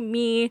definitely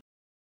me.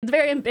 It's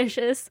very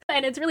ambitious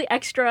and it's really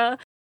extra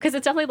because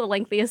it's definitely the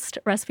lengthiest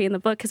recipe in the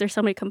book because there's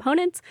so many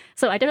components.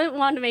 So I didn't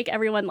want to make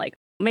everyone like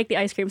make the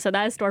ice cream, so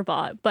that is store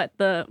bought. But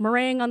the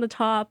meringue on the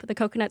top, the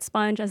coconut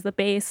sponge as the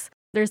base,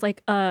 there's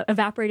like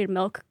evaporated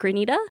milk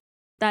granita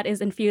that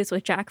is infused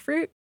with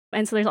jackfruit,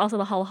 and so there's also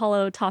the halo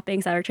halo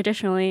toppings that are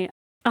traditionally.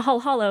 A halo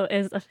halo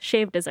is a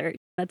shaved dessert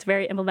that's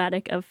very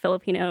emblematic of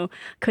Filipino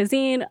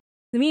cuisine.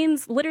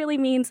 It literally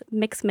means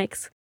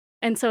mix.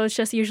 And so it's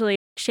just usually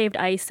shaved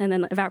ice and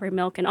then evaporated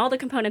milk and all the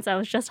components I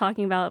was just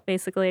talking about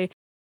basically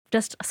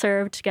just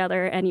served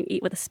together and you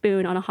eat with a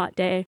spoon on a hot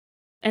day.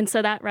 And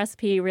so that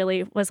recipe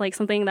really was like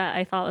something that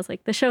I thought was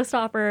like the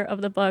showstopper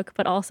of the book,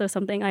 but also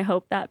something I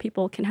hope that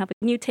people can have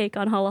a new take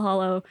on halo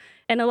halo.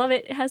 And I love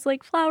it. It has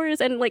like flowers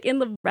and like in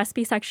the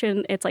recipe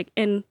section, it's like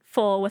in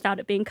full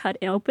without it being cut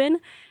open.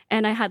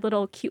 And I had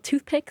little cute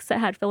toothpicks that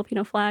had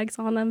Filipino flags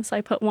on them. So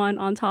I put one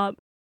on top.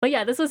 But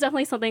yeah, this was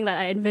definitely something that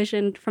I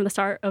envisioned from the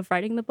start of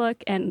writing the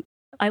book. And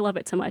I love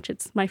it so much.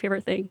 It's my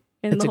favorite thing.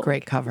 It's a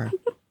great cover.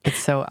 It's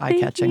so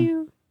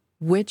eye-catching.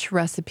 Which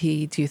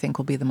recipe do you think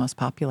will be the most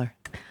popular?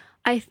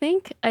 I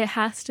think it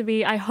has to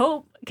be, I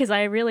hope, because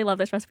I really love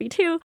this recipe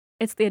too,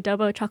 it's the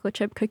adobo chocolate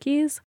chip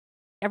cookies.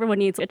 Everyone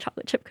needs a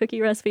chocolate chip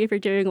cookie recipe if you're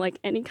doing like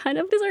any kind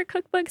of dessert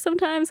cookbook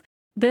sometimes.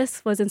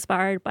 This was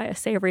inspired by a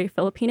savory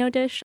Filipino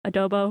dish,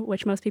 adobo,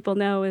 which most people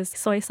know is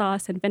soy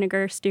sauce and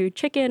vinegar stewed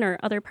chicken or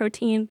other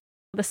protein.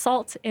 The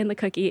salt in the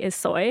cookie is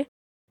soy.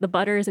 The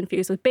butter is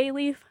infused with bay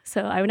leaf,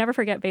 so I would never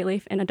forget bay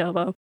leaf in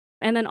adobo.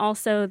 And then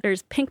also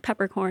there's pink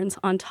peppercorns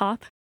on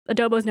top.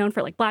 Adobo is known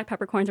for like black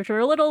peppercorns, which are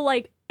a little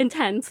like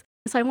intense.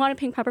 So I wanted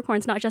pink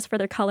peppercorns not just for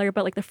their color,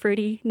 but like the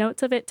fruity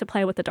notes of it to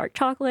play with the dark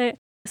chocolate.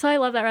 So I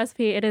love that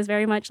recipe. It is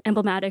very much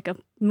emblematic of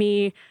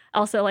me.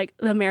 Also like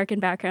the American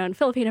background,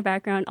 Filipino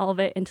background, all of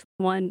it into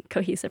one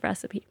cohesive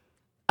recipe.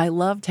 I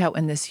loved how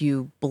in this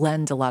you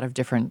blend a lot of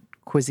different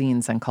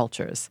cuisines and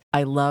cultures.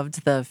 I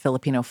loved the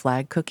Filipino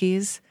flag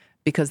cookies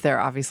because they're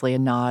obviously a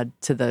nod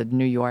to the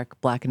New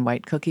York black and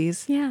white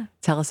cookies. Yeah.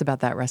 Tell us about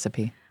that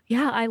recipe.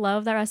 Yeah, I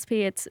love that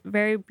recipe. It's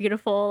very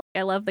beautiful.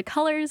 I love the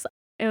colors.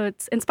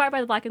 It's inspired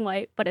by the black and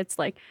white, but it's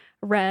like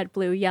red,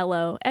 blue,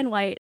 yellow, and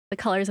white, the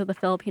colors of the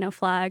Filipino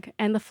flag.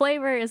 And the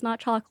flavor is not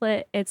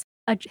chocolate. It's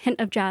a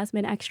hint of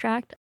jasmine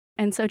extract.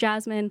 And so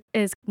jasmine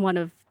is one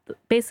of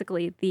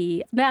basically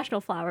the national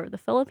flower of the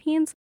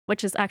Philippines,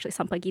 which is actually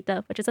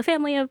sampaguita, which is a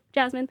family of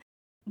jasmine.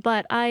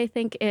 But I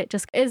think it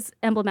just is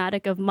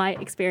emblematic of my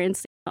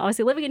experience.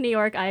 Obviously, living in New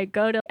York, I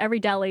go to every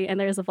deli and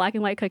there's a black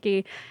and white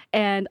cookie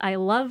and I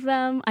love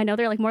them. I know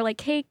they're like more like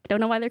cake. Don't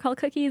know why they're called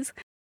cookies.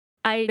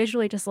 I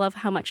visually just love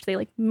how much they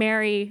like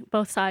marry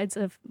both sides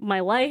of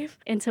my life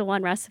into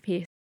one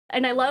recipe.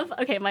 And I love,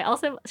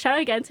 also shout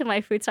out again to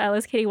my food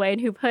stylist, Katie Wayne,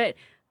 who put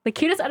the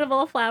cutest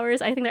edible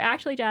flowers, I think they're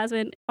actually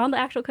jasmine, on the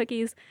actual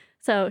cookies.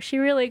 So she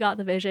really got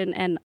the vision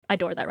and I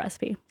adore that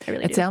recipe. I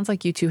really do. It sounds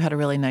like you two had a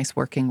really nice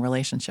working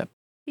relationship.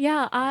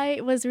 Yeah,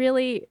 I was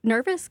really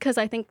nervous because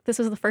I think this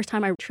was the first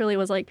time I truly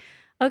was like,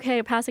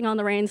 okay, passing on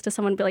the reins to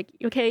someone, be like,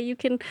 okay, you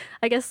can,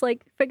 I guess,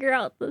 like figure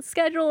out the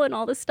schedule and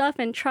all this stuff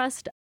and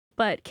trust.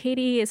 But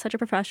Katie is such a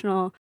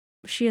professional.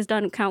 She has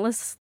done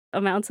countless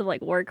amounts of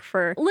like work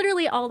for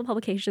literally all the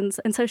publications.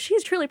 And so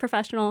she's truly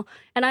professional.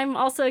 And I'm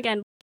also,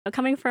 again,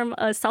 coming from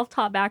a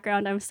self-taught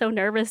background, I'm so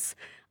nervous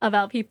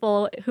about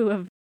people who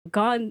have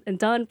gone and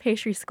done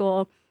pastry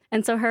school.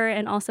 And so her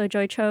and also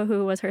Joy Cho,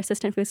 who was her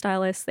assistant food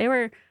stylist, they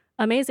were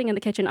amazing in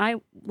the kitchen. I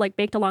like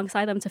baked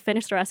alongside them to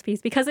finish the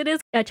recipes because it is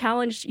a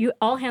challenge. You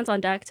all hands on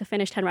deck to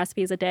finish 10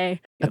 recipes a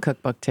day. A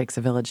cookbook takes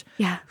a village.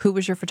 Yeah. Who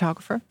was your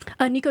photographer?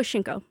 Nico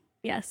Shinko.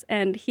 Yes.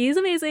 And he's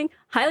amazing.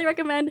 Highly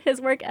recommend his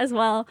work as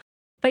well.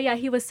 But yeah,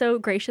 he was so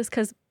gracious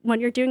because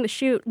when you're doing the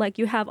shoot, like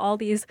you have all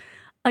these,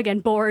 again,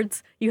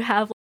 boards, you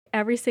have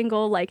every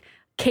single like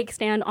cake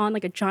stand on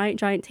like a giant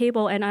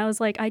table. And I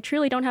was like, I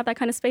truly don't have that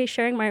kind of space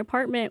sharing my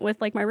apartment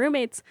with like my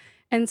roommates.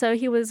 And so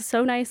he was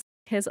so nice.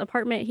 His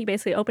apartment, he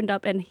basically opened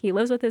up and he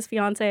lives with his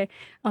fiance.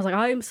 I was like,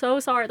 I'm so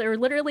sorry. There were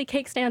literally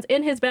cake stands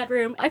in his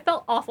bedroom. I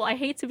felt awful. I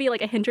hate to be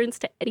like a hindrance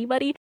to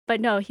anybody, but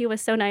no, he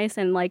was so nice.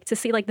 And like to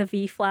see like the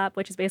V flap,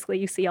 which is basically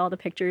you see all the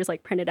pictures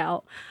like printed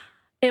out.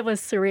 It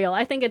was surreal.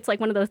 I think it's like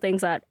one of those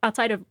things that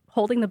outside of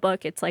holding the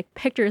book, it's like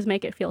pictures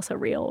make it feel so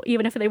real.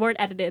 Even if they weren't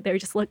edited, they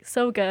just look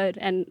so good.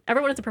 And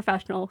everyone is a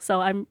professional.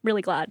 So I'm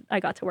really glad I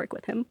got to work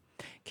with him.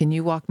 Can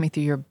you walk me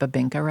through your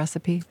bebinka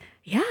recipe?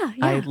 Yeah.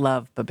 I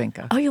love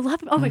bebinka. Oh, you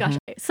love it? Oh my gosh.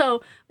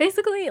 So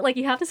basically, like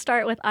you have to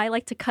start with, I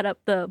like to cut up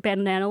the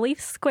banana leaf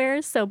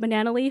squares. So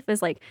banana leaf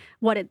is like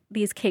what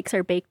these cakes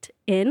are baked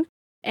in.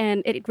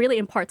 And it really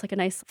imparts like a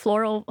nice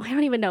floral, I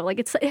don't even know, like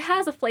it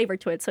has a flavor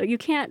to it, so you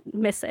can't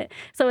miss it.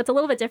 So it's a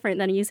little bit different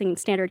than using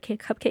standard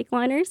cupcake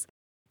liners.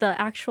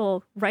 The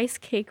actual rice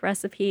cake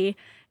recipe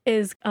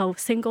is a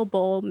single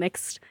bowl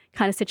mixed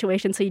kind of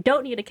situation, so you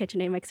don't need a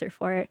KitchenAid mixer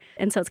for it.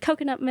 And so it's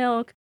coconut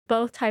milk,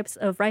 both types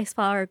of rice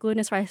flour,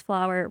 glutinous rice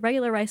flour,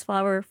 regular rice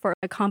flour for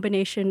a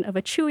combination of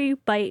a chewy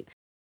bite,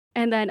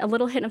 and then a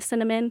little hint of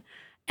cinnamon.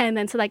 And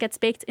then so that gets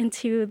baked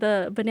into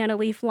the banana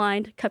leaf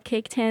lined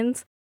cupcake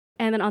tins.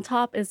 And then on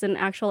top is an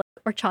actual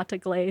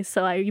horchata glaze.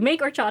 So you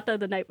make horchata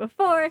the night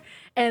before,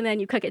 and then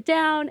you cook it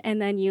down,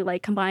 and then you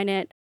like combine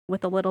it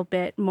with a little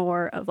bit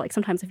more of like,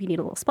 sometimes if you need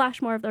a little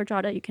splash more of the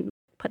horchata, you can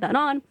put that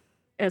on.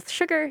 It's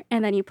sugar,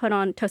 and then you put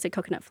on toasted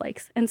coconut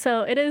flakes. And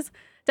so it is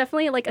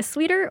definitely like a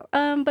sweeter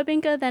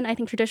bebinka than I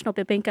think traditional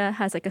bebinka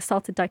has, like a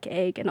salted duck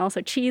egg and also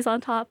cheese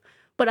on top.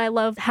 But I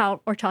love how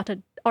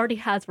horchata already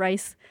has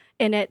rice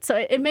in it. So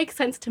it makes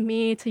sense to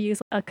me to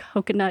use a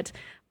coconut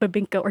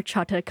bebinka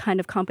horchata kind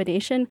of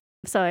combination.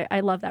 So I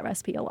love that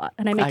recipe a lot,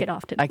 and I make it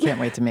often. I can't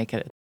wait to make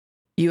it.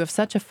 You have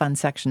such a fun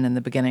section in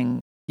the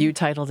beginning. You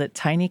titled it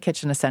Tiny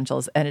Kitchen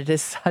Essentials, and it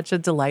is such a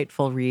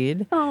delightful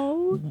read.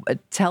 Oh.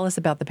 Tell us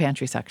about the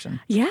pantry section.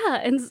 Yeah,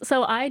 and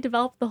so I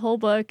developed the whole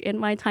book in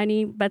my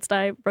tiny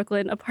Bed-Stuy,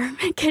 Brooklyn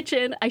apartment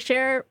kitchen. I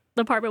share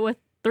the apartment with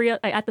three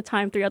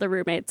other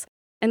roommates.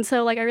 And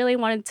so like I really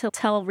wanted to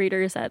tell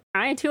readers that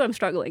I too am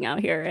struggling out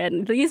here,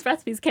 and these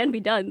recipes can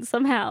be done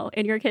somehow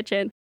in your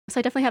kitchen. So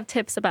I definitely have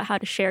tips about how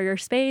to share your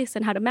space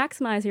and how to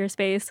maximize your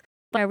space.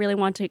 But I really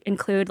want to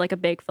include like a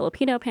big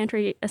Filipino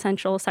pantry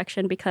essential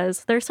section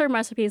because there are certain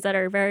recipes that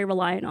are very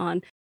reliant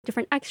on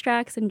different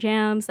extracts and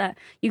jams that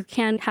you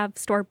can have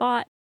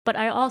store-bought. But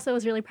I also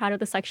was really proud of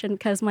the section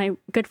because my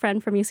good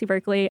friend from UC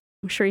Berkeley,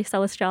 Cherie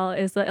Celestial,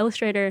 is the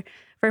illustrator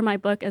for my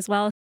book as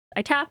well.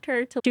 I tapped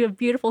her to do a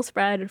beautiful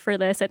spread for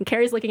this, and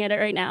Carrie's looking at it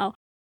right now.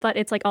 But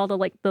it's like all the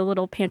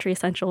little pantry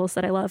essentials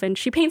that I love. And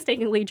she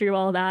painstakingly drew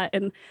all that.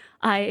 And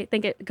I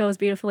think it goes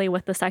beautifully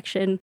with the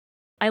section.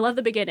 I love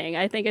the beginning.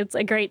 I think it's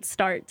a great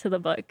start to the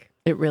book.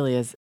 It really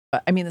is.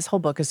 I mean, this whole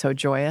book is so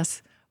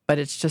joyous, but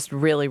it's just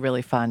really,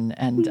 really fun.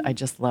 And I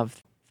just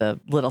love the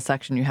little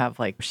section you have,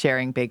 like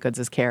sharing baked goods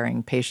is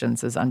caring,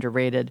 patience is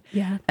underrated.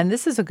 Yeah. And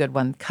this is a good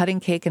one, cutting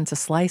cake into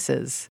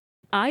slices.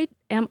 I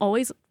am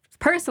always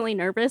personally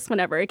nervous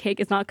whenever a cake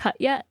is not cut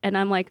yet. And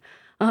I'm like,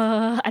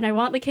 and I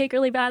want the cake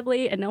really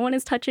badly and no one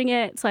is touching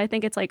it. So I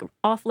think it's like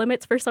off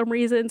limits for some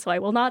reason. So I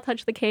will not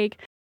touch the cake.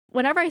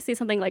 Whenever I see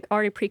something like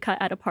already pre-cut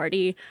at a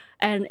party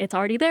and it's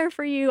already there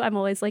for you, I'm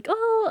always like,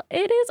 oh,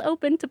 it is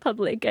open to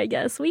public, I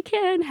guess. We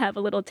can have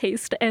a little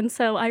taste. And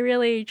so I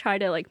really try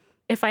to like,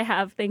 if I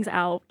have things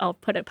out, I'll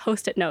put a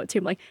Post-it note too.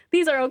 I'm like,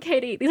 these are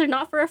okay to eat. These are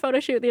not for a photo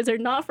shoot. These are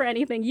not for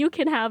anything. You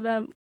can have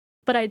them.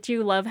 But I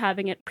do love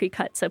having it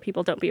pre-cut so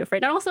people don't be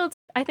afraid. And also,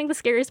 I think the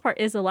scariest part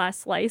is the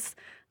last slice.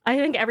 I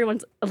think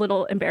everyone's a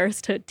little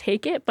embarrassed to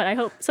take it, but I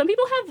hope some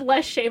people have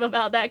less shame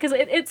about that because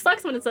it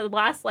sucks when it's the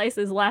last slice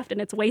is left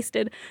and it's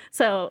wasted.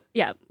 So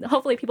yeah,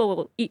 hopefully people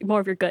will eat more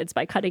of your goods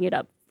by cutting it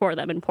up for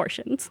them in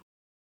portions.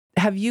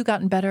 Have you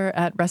gotten better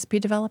at recipe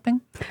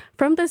developing?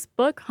 From this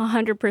book,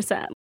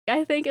 100%.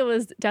 I think it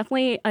was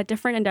definitely a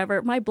different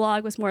endeavor. My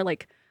blog was more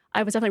like,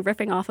 I was definitely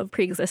riffing off of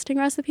pre-existing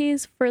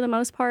recipes for the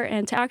most part,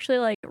 and to actually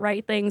like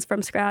write things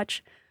from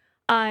scratch,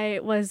 I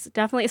was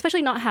definitely,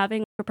 especially not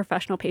having a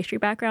professional pastry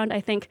background,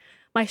 I think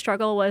my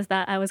struggle was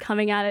that I was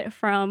coming at it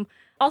from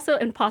also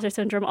imposter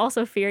syndrome,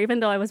 also fear, even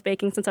though I was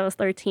baking since I was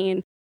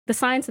 13. The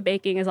science of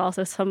baking is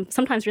also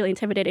sometimes really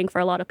intimidating for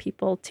a lot of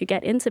people to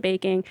get into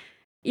baking.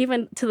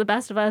 Even to the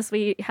best of us,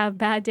 we have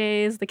bad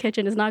days, the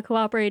kitchen is not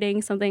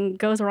cooperating, something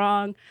goes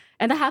wrong.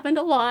 And that happened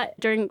a lot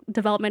during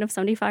development of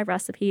 75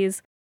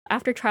 recipes.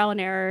 After trial and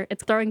error,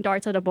 it's throwing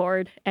darts at a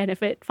board. And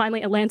if it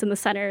finally lands in the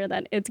center,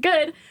 then it's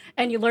good.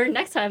 And you learn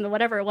next time that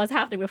whatever was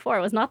happening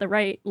before was not the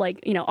right,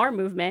 arm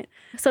movement.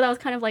 So that was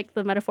kind of like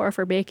the metaphor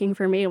for baking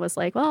for me was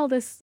like, well,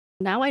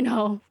 now I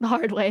know the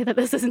hard way that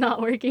this is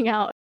not working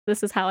out.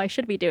 This is how I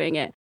should be doing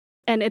it.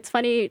 And it's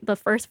funny, the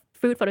first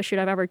food photo shoot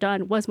I've ever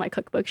done was my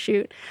cookbook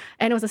shoot.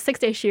 And it was a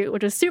 6-day shoot,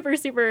 which was super,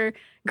 super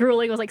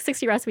grueling. It was like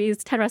 60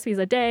 recipes, 10 recipes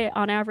a day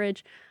on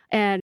average.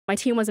 And my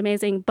team was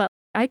amazing. But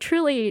I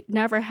truly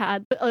never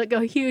had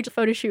a huge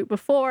photo shoot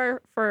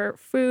before for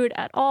food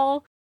at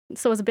all.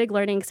 So it was a big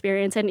learning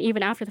experience. And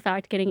even after the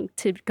fact, getting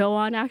to go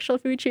on actual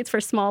food shoots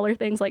for smaller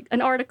things like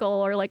an article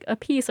or like a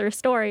piece or a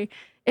story,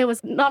 it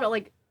was not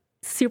like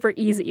super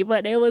easy,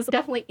 but it was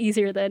definitely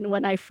easier than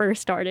when I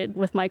first started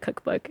with my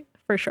cookbook,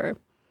 for sure.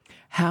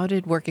 How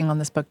did working on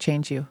this book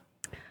change you?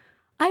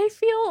 I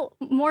feel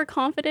more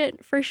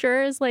confident for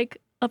sure as like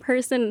a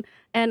person.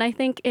 And I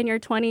think in your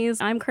 20s,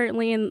 I'm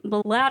currently in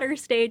the latter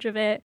stage of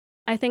it.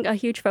 I think a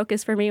huge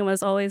focus for me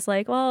was always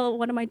like, well,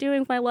 what am I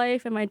doing with my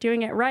life? Am I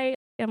doing it right?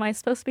 Am I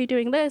supposed to be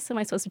doing this? Am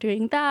I supposed to be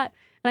doing that?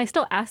 And I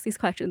still ask these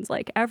questions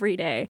like every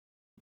day.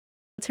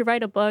 To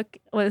write a book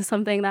was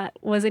something that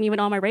wasn't even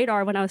on my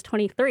radar when I was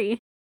 23.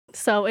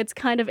 So it's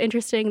kind of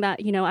interesting that,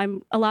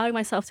 I'm allowing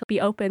myself to be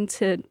open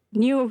to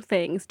new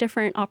things,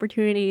 different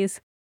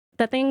opportunities,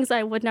 the things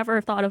I would never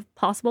have thought of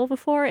possible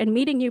before, and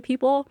meeting new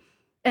people.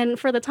 And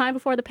for the time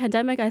before the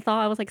pandemic, I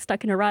thought I was like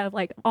stuck in a rut of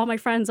like all my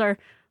friends are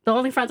the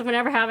only friends I'm gonna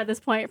ever have at this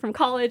point from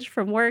college,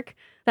 from work.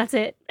 That's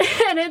it.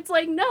 And it's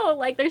like, no,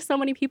 like there's so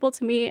many people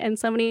to meet and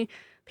so many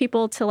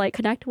people to like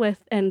connect with.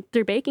 And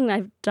through baking,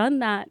 I've done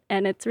that.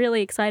 And it's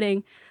really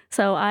exciting.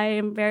 So I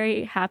am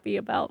very happy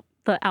about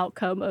the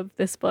outcome of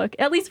this book,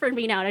 at least for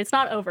me now. And it's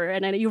not over.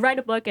 And then you write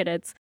a book and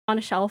it's on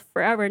a shelf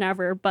forever and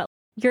ever, but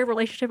your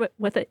relationship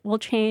with it will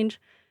change.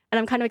 And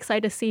I'm kind of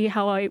excited to see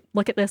how I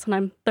look at this when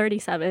I'm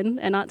 37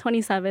 and not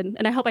 27.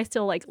 And I hope I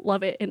still like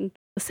love it in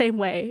the same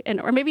way,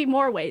 or maybe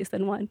more ways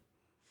than one.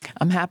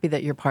 I'm happy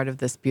that you're part of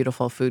this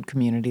beautiful food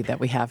community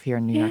that we have here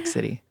in New York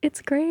City. It's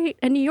great.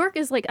 And New York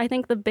is like, I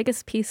think the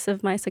biggest piece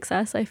of my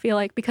success, I feel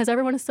like, because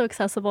everyone is so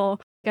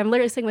accessible. I'm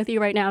literally sitting with you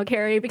right now,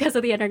 Carrie, because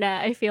of the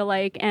internet, I feel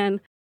like.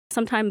 And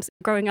sometimes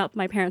growing up,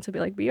 my parents would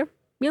be like, be a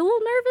little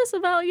nervous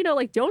about,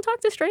 like don't talk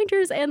to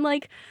strangers. And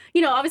like,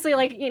 obviously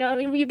like,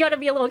 you got to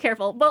be a little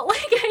careful. But like,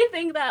 I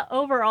think that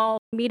overall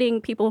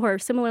meeting people who are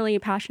similarly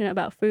passionate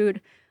about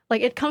food,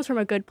 like it comes from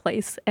a good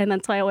place. And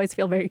that's why I always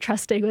feel very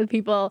trusting with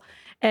people.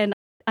 And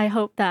I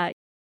hope that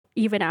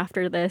even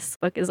after this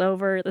book is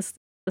over, this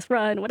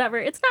run, whatever,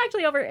 it's not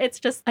actually over. It's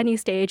just a new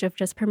stage of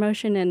just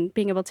promotion and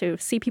being able to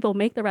see people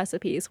make the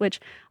recipes, which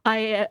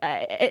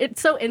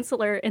it's so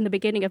insular in the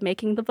beginning of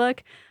making the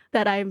book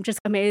that I'm just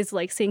amazed,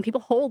 like seeing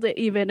people hold it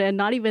even and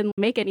not even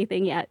make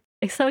anything yet.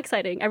 It's so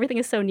exciting. Everything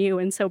is so new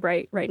and so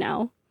bright right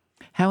now.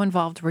 How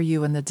involved were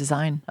you in the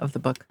design of the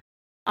book?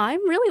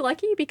 I'm really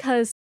lucky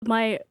because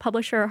my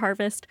publisher,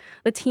 Harvest,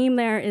 the team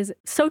there is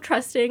so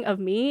trusting of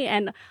me.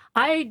 And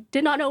I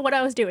did not know what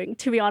I was doing,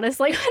 to be honest.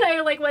 Like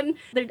when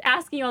they're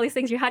asking you all these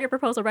things, you had your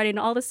proposal ready and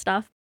all this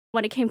stuff.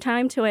 When it came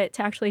time to it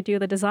to actually do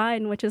the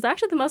design, which is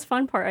actually the most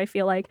fun part, I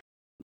feel like,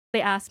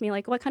 they asked me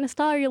like, what kind of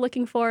style are you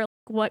looking for?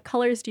 What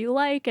colors do you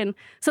like? And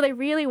so they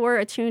really were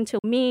attuned to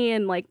me.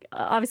 And like,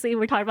 obviously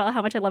we're talking about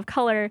how much I love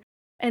color.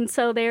 And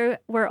so they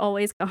were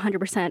always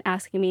 100%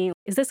 asking me,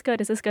 is this good?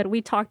 Is this good?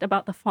 We talked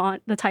about the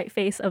font, the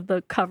typeface of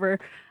the cover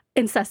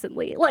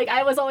incessantly. Like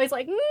I was always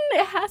like,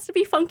 it has to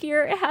be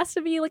funkier. It has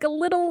to be like a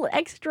little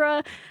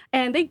extra.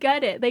 And they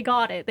got it. They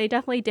got it. They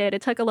definitely did.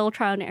 It took a little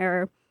trial and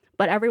error,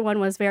 but everyone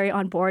was very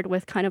on board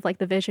with kind of like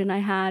the vision I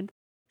had.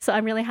 So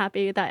I'm really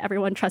happy that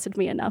everyone trusted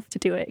me enough to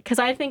do it, because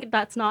I think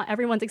that's not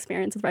everyone's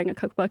experience with writing a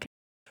cookbook.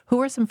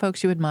 Who are some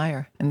folks you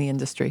admire in the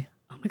industry?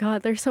 Oh my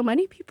God, there's so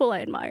many people I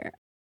admire.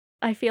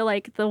 I feel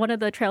like one of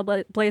the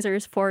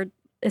trailblazers for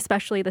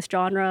especially this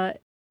genre,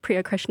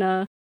 Priya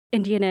Krishna,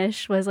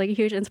 Indianish, was like a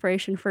huge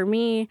inspiration for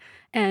me.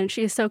 And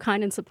she is so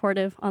kind and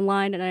supportive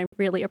online, and I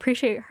really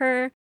appreciate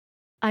her.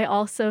 I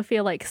also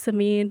feel like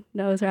Samin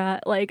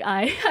Nosrat, like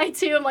I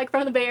too am like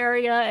from the Bay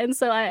Area. And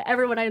so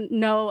everyone I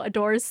know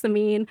adores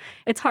Samin.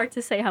 It's hard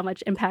to say how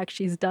much impact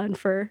she's done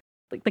for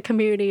like the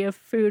community of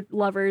food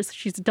lovers.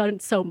 She's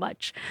done so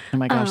much. Oh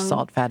my gosh,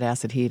 salt, fat,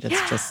 acid, heat.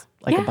 It's just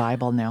like a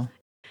Bible now.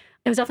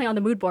 It was definitely on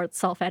the mood board,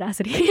 salt, fat,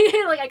 acid,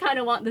 heat. Like I kind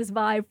of want this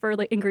vibe for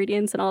like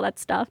ingredients and all that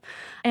stuff.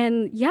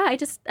 And yeah,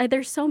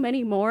 there's so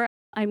many more.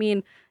 I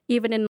mean,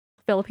 even in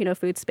Filipino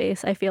food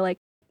space, I feel like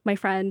my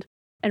friend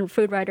and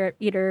food writer,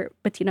 eater,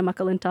 Bettina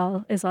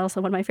Makalintal is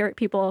also one of my favorite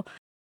people,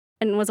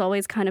 and was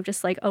always kind of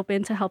just like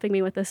open to helping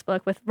me with this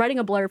book, with writing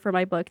a blurb for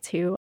my book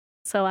too.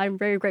 So I'm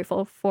very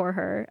grateful for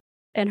her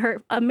and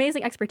her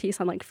amazing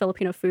expertise on like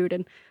Filipino food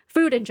and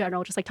food in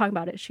general, just like talking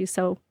about it. She's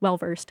so well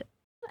versed.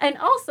 And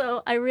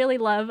also, I really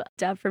love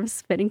Deb from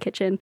Spinning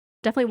Kitchen.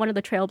 Definitely one of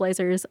the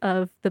trailblazers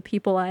of the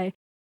people I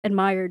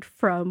admired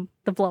from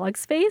the blog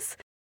space.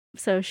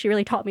 So she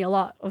really taught me a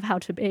lot of how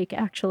to bake,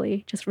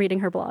 actually, just reading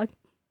her blog.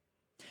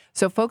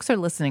 So folks are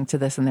listening to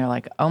this and they're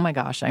like, oh my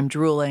gosh, I'm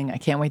drooling. I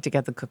can't wait to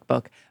get the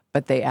cookbook.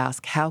 But they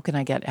ask, how can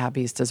I get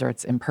Abby's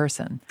Desserts in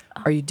person?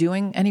 Are you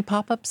doing any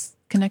pop-ups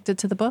connected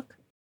to the book?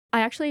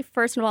 I actually,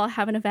 first of all,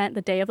 have an event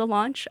the day of the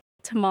launch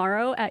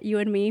tomorrow at You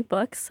and Me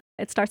Books.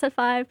 It starts at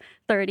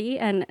 5:30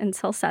 and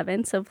until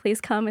 7. So please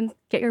come and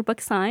get your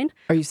book signed.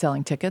 Are you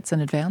selling tickets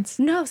in advance?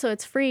 No, so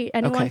it's free.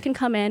 Anyone can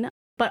come in.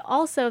 But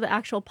also the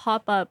actual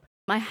pop-up,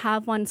 I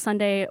have one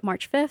Sunday,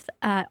 March 5th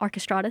at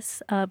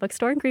Archistratus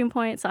bookstore in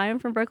Greenpoint. So I am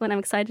from Brooklyn. I'm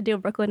excited to do a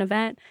Brooklyn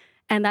event.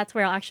 And that's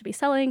where I'll actually be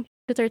selling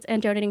desserts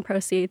and donating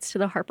proceeds to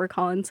the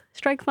HarperCollins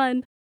Strike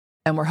Fund.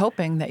 And we're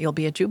hoping that you'll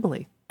be at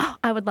Jubilee. Oh,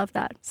 I would love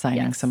that. signing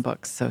Yes. some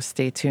books. So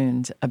stay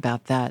tuned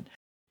about that.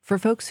 For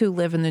folks who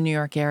live in the New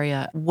York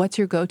area, what's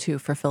your go-to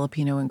for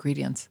Filipino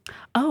ingredients?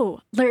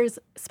 Oh, there's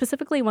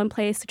specifically one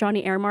place,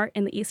 Johnny Air Mart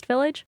in the East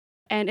Village.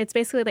 And it's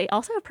basically, they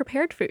also have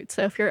prepared food.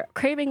 So if you're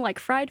craving like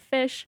fried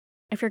fish,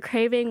 if you're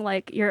craving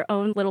like your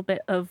own little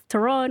bit of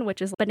turon,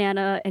 which is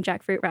banana and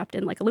jackfruit wrapped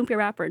in like a lumpia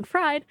wrapper and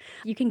fried,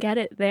 you can get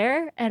it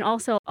there. And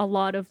also a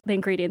lot of the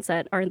ingredients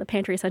that are in the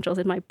pantry essentials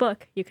in my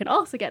book, you can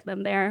also get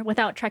them there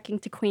without trekking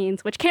to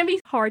Queens, which can be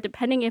hard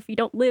depending if you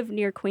don't live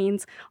near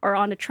Queens or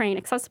on a train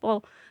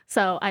accessible.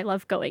 So I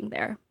love going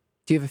there.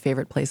 Do you have a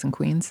favorite place in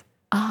Queens?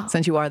 Oh,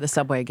 Since you are the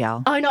Subway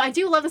gal. no, I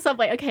do love the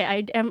Subway. Okay,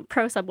 I am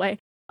pro Subway.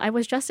 I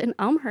was just in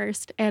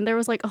Elmhurst and there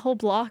was like a whole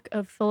block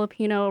of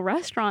Filipino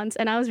restaurants.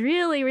 And I was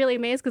really, really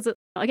amazed because,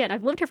 again,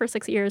 I've lived here for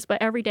 6 years,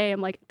 but every day I'm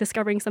like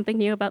discovering something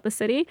new about the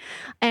city.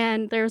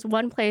 And there's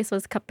one place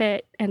was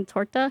Kape and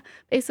Torta,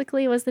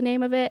 basically was the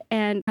name of it,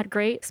 and had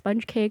great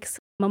sponge cakes,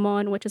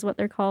 mamon, which is what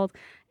they're called,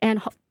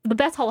 and the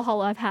best hala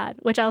hala I've had,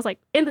 which I was like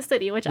in the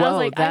city, which I was Whoa,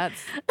 like,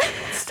 that's...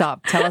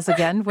 Stop. Tell us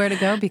again where to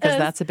go because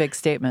that's a big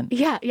statement.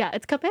 Yeah,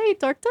 it's Kape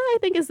Torta, I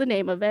think is the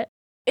name of it.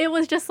 It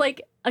was just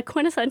like a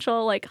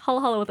quintessential like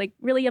hala hala with like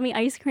really yummy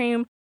ice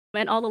cream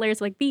and all the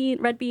layers of like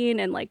red bean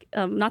and like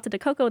nata de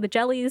coco, the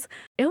jellies.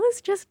 It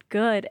was just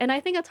good. And I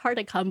think it's hard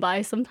to come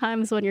by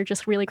sometimes when you're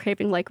just really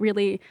craving like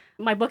really,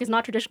 my book is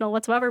not traditional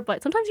whatsoever,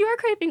 but sometimes you are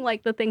craving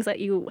like the things that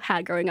you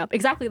had growing up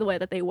exactly the way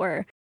that they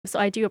were. So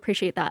I do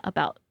appreciate that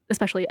about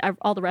especially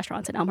all the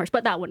restaurants in Elmhurst,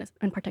 but that one is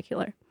in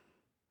particular.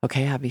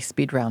 Okay, Abby,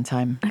 speed round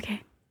time.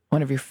 Okay.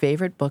 One of your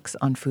favorite books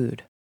on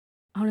food?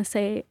 I want to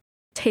say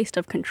Taste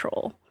of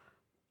Control.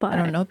 But I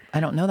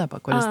don't know that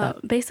book. What is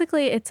that?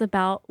 Basically, it's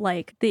about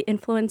like the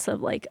influence of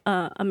like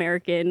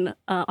American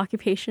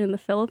occupation in the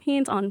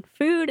Philippines on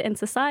food and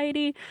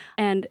society.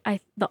 And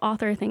the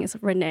author, I think, is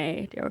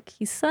Rene de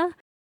Urquiza.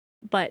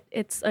 But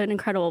it's an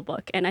incredible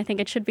book. And I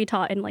think it should be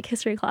taught in like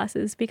history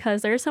classes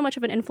because there is so much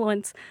of an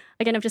influence,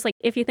 again, of just like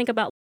if you think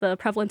about the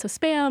prevalence of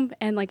Spam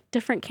and like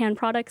different canned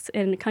products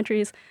in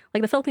countries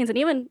like the Philippines and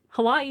even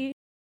Hawaii,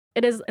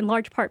 it is in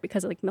large part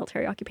because of like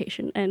military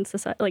occupation and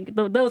society, like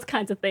those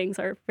kinds of things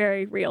are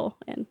very real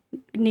and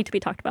need to be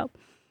talked about.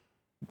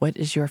 What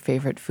is your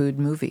favorite food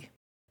movie?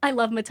 I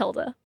love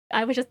Matilda.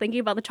 I was just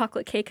thinking about the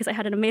chocolate cake because I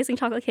had an amazing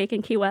chocolate cake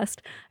in Key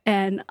West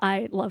and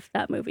I loved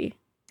that movie.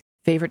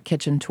 Favorite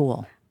kitchen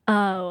tool?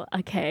 Oh,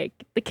 okay.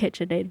 The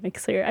KitchenAid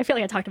mixer. I feel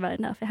like I talked about it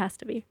enough. It has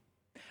to be.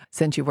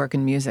 Since you work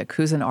in music,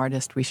 who's an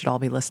artist we should all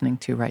be listening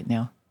to right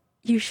now?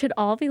 You should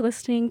all be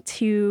listening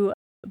to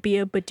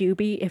Bia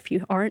Badubi if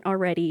you aren't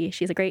already.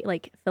 She's a great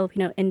like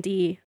Filipino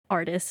indie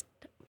artist.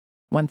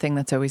 One thing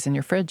that's always in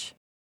your fridge?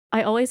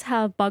 I always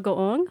have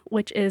bagoong,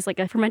 which is like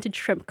a fermented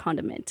shrimp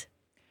condiment.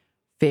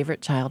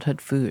 Favorite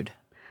childhood food?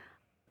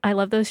 I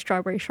love those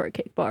strawberry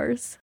shortcake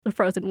bars, the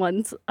frozen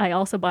ones. I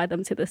also buy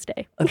them to this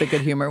day. Oh, the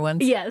good humor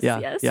ones? Yes.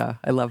 Yeah,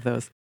 I love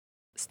those.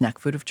 Snack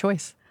food of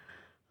choice?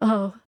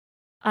 Oh,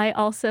 I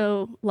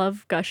also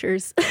love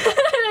Gushers.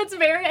 It's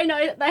very, I know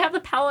I have the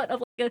palate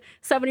of like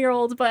a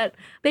 7-year-old, but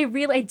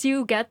I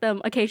do get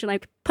them occasionally. I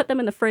put them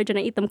in the fridge and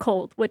I eat them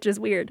cold, which is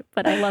weird,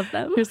 but I love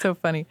them. You're so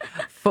funny.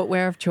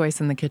 Footwear of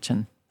choice in the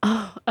kitchen?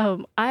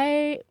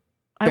 I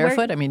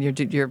Barefoot? I mean,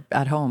 you're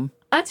at home.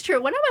 That's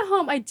true. When I'm at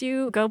home, I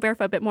do go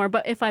barefoot a bit more.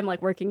 But if I'm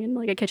like working in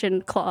like a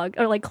kitchen clog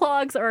or like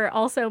clogs, or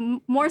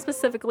also more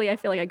specifically, I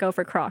feel like I go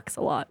for Crocs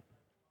a lot.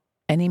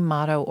 Any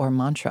motto or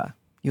mantra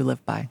you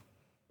live by?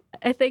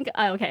 I think,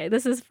 okay,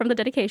 this is from the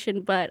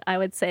dedication, but I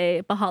would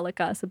say, bahala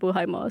ka sa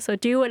buhay mo. So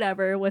do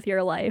whatever with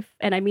your life.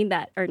 And I mean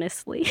that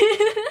earnestly.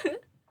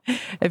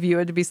 If you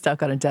had to be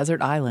stuck on a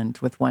desert island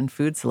with one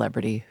food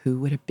celebrity, who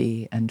would it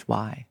be and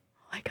why?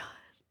 Oh my God.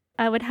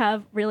 I would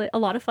have really a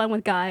lot of fun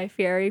with Guy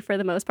Fieri for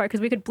the most part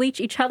because we could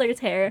bleach each other's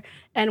hair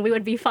and we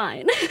would be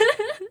fine.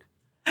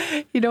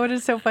 You know what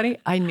is so funny?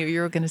 I knew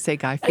you were going to say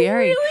Guy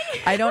Fieri.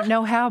 Really? I don't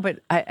know how, but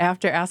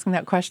after asking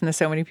that question to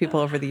so many people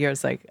over the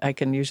years, like I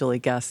can usually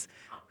guess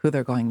who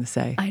they're going to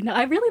say. I know.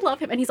 I really love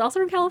him. And he's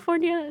also from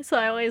California. So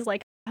I always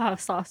like have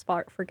a soft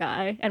spot for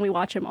Guy. And we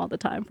watch him all the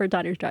time for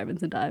Diners,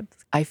 Drive-Ins, and Dives.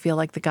 I feel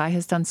like the guy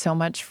has done so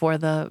much for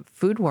the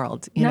food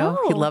world. You know,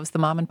 he loves the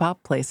mom and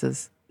pop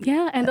places.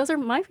 Yeah. And those are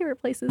my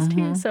favorite places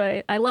too.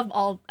 So I love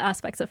all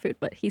aspects of food,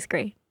 but he's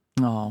great.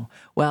 Oh,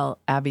 well,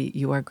 Abby,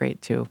 you are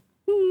great too.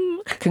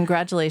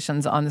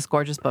 Congratulations on this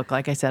gorgeous book.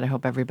 Like I said, I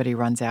hope everybody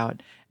runs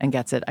out and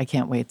gets it. I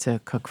can't wait to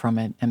cook from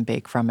it and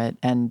bake from it.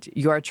 And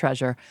you're a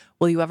treasure.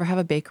 Will you ever have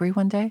a bakery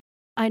one day?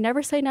 I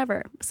never say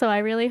never. So I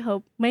really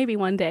hope maybe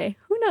one day.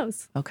 Who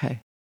knows?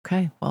 Okay.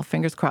 Well,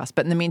 fingers crossed.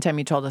 But in the meantime,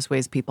 you told us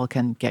ways people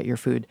can get your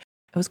food.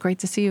 It was great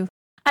to see you.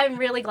 I'm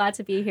really glad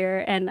to be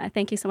here. And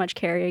thank you so much,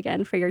 Carrie,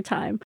 again, for your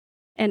time.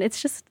 And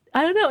it's just,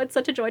 I don't know, it's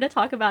such a joy to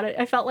talk about it.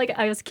 I felt like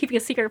I was keeping a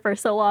secret for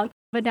so long,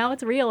 but now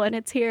it's real and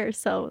it's here.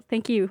 So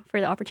thank you for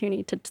the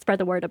opportunity to spread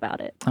the word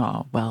about it.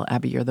 Oh, well,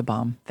 Abby, you're the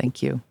bomb.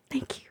 Thank you.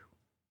 Thank you.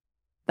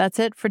 That's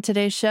it for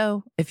today's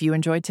show. If you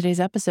enjoyed today's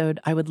episode,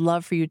 I would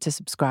love for you to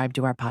subscribe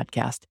to our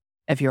podcast.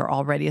 If you're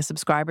already a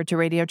subscriber to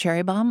Radio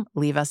Cherry Bomb,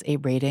 leave us a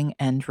rating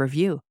and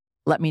review.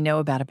 Let me know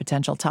about a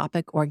potential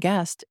topic or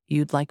guest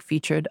you'd like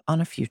featured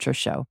on a future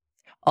show.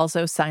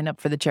 Also, sign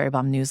up for the Cherry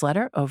Bomb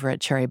newsletter over at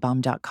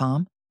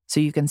cherrybomb.com so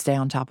you can stay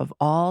on top of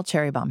all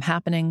Cherry Bomb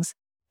happenings,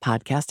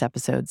 podcast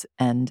episodes,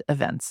 and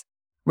events.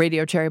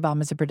 Radio Cherry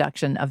Bomb is a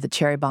production of the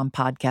Cherry Bomb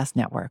Podcast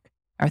Network.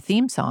 Our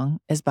theme song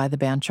is by the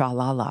band Tra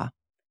La La.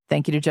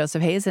 Thank you to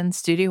Joseph Hazen,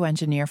 studio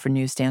engineer for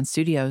Newsstand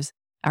Studios.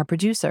 Our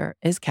producer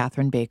is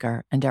Catherine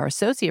Baker, and our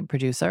associate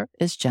producer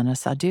is Jenna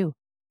Sadu.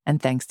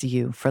 And thanks to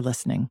you for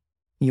listening.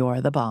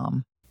 You're the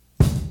bomb.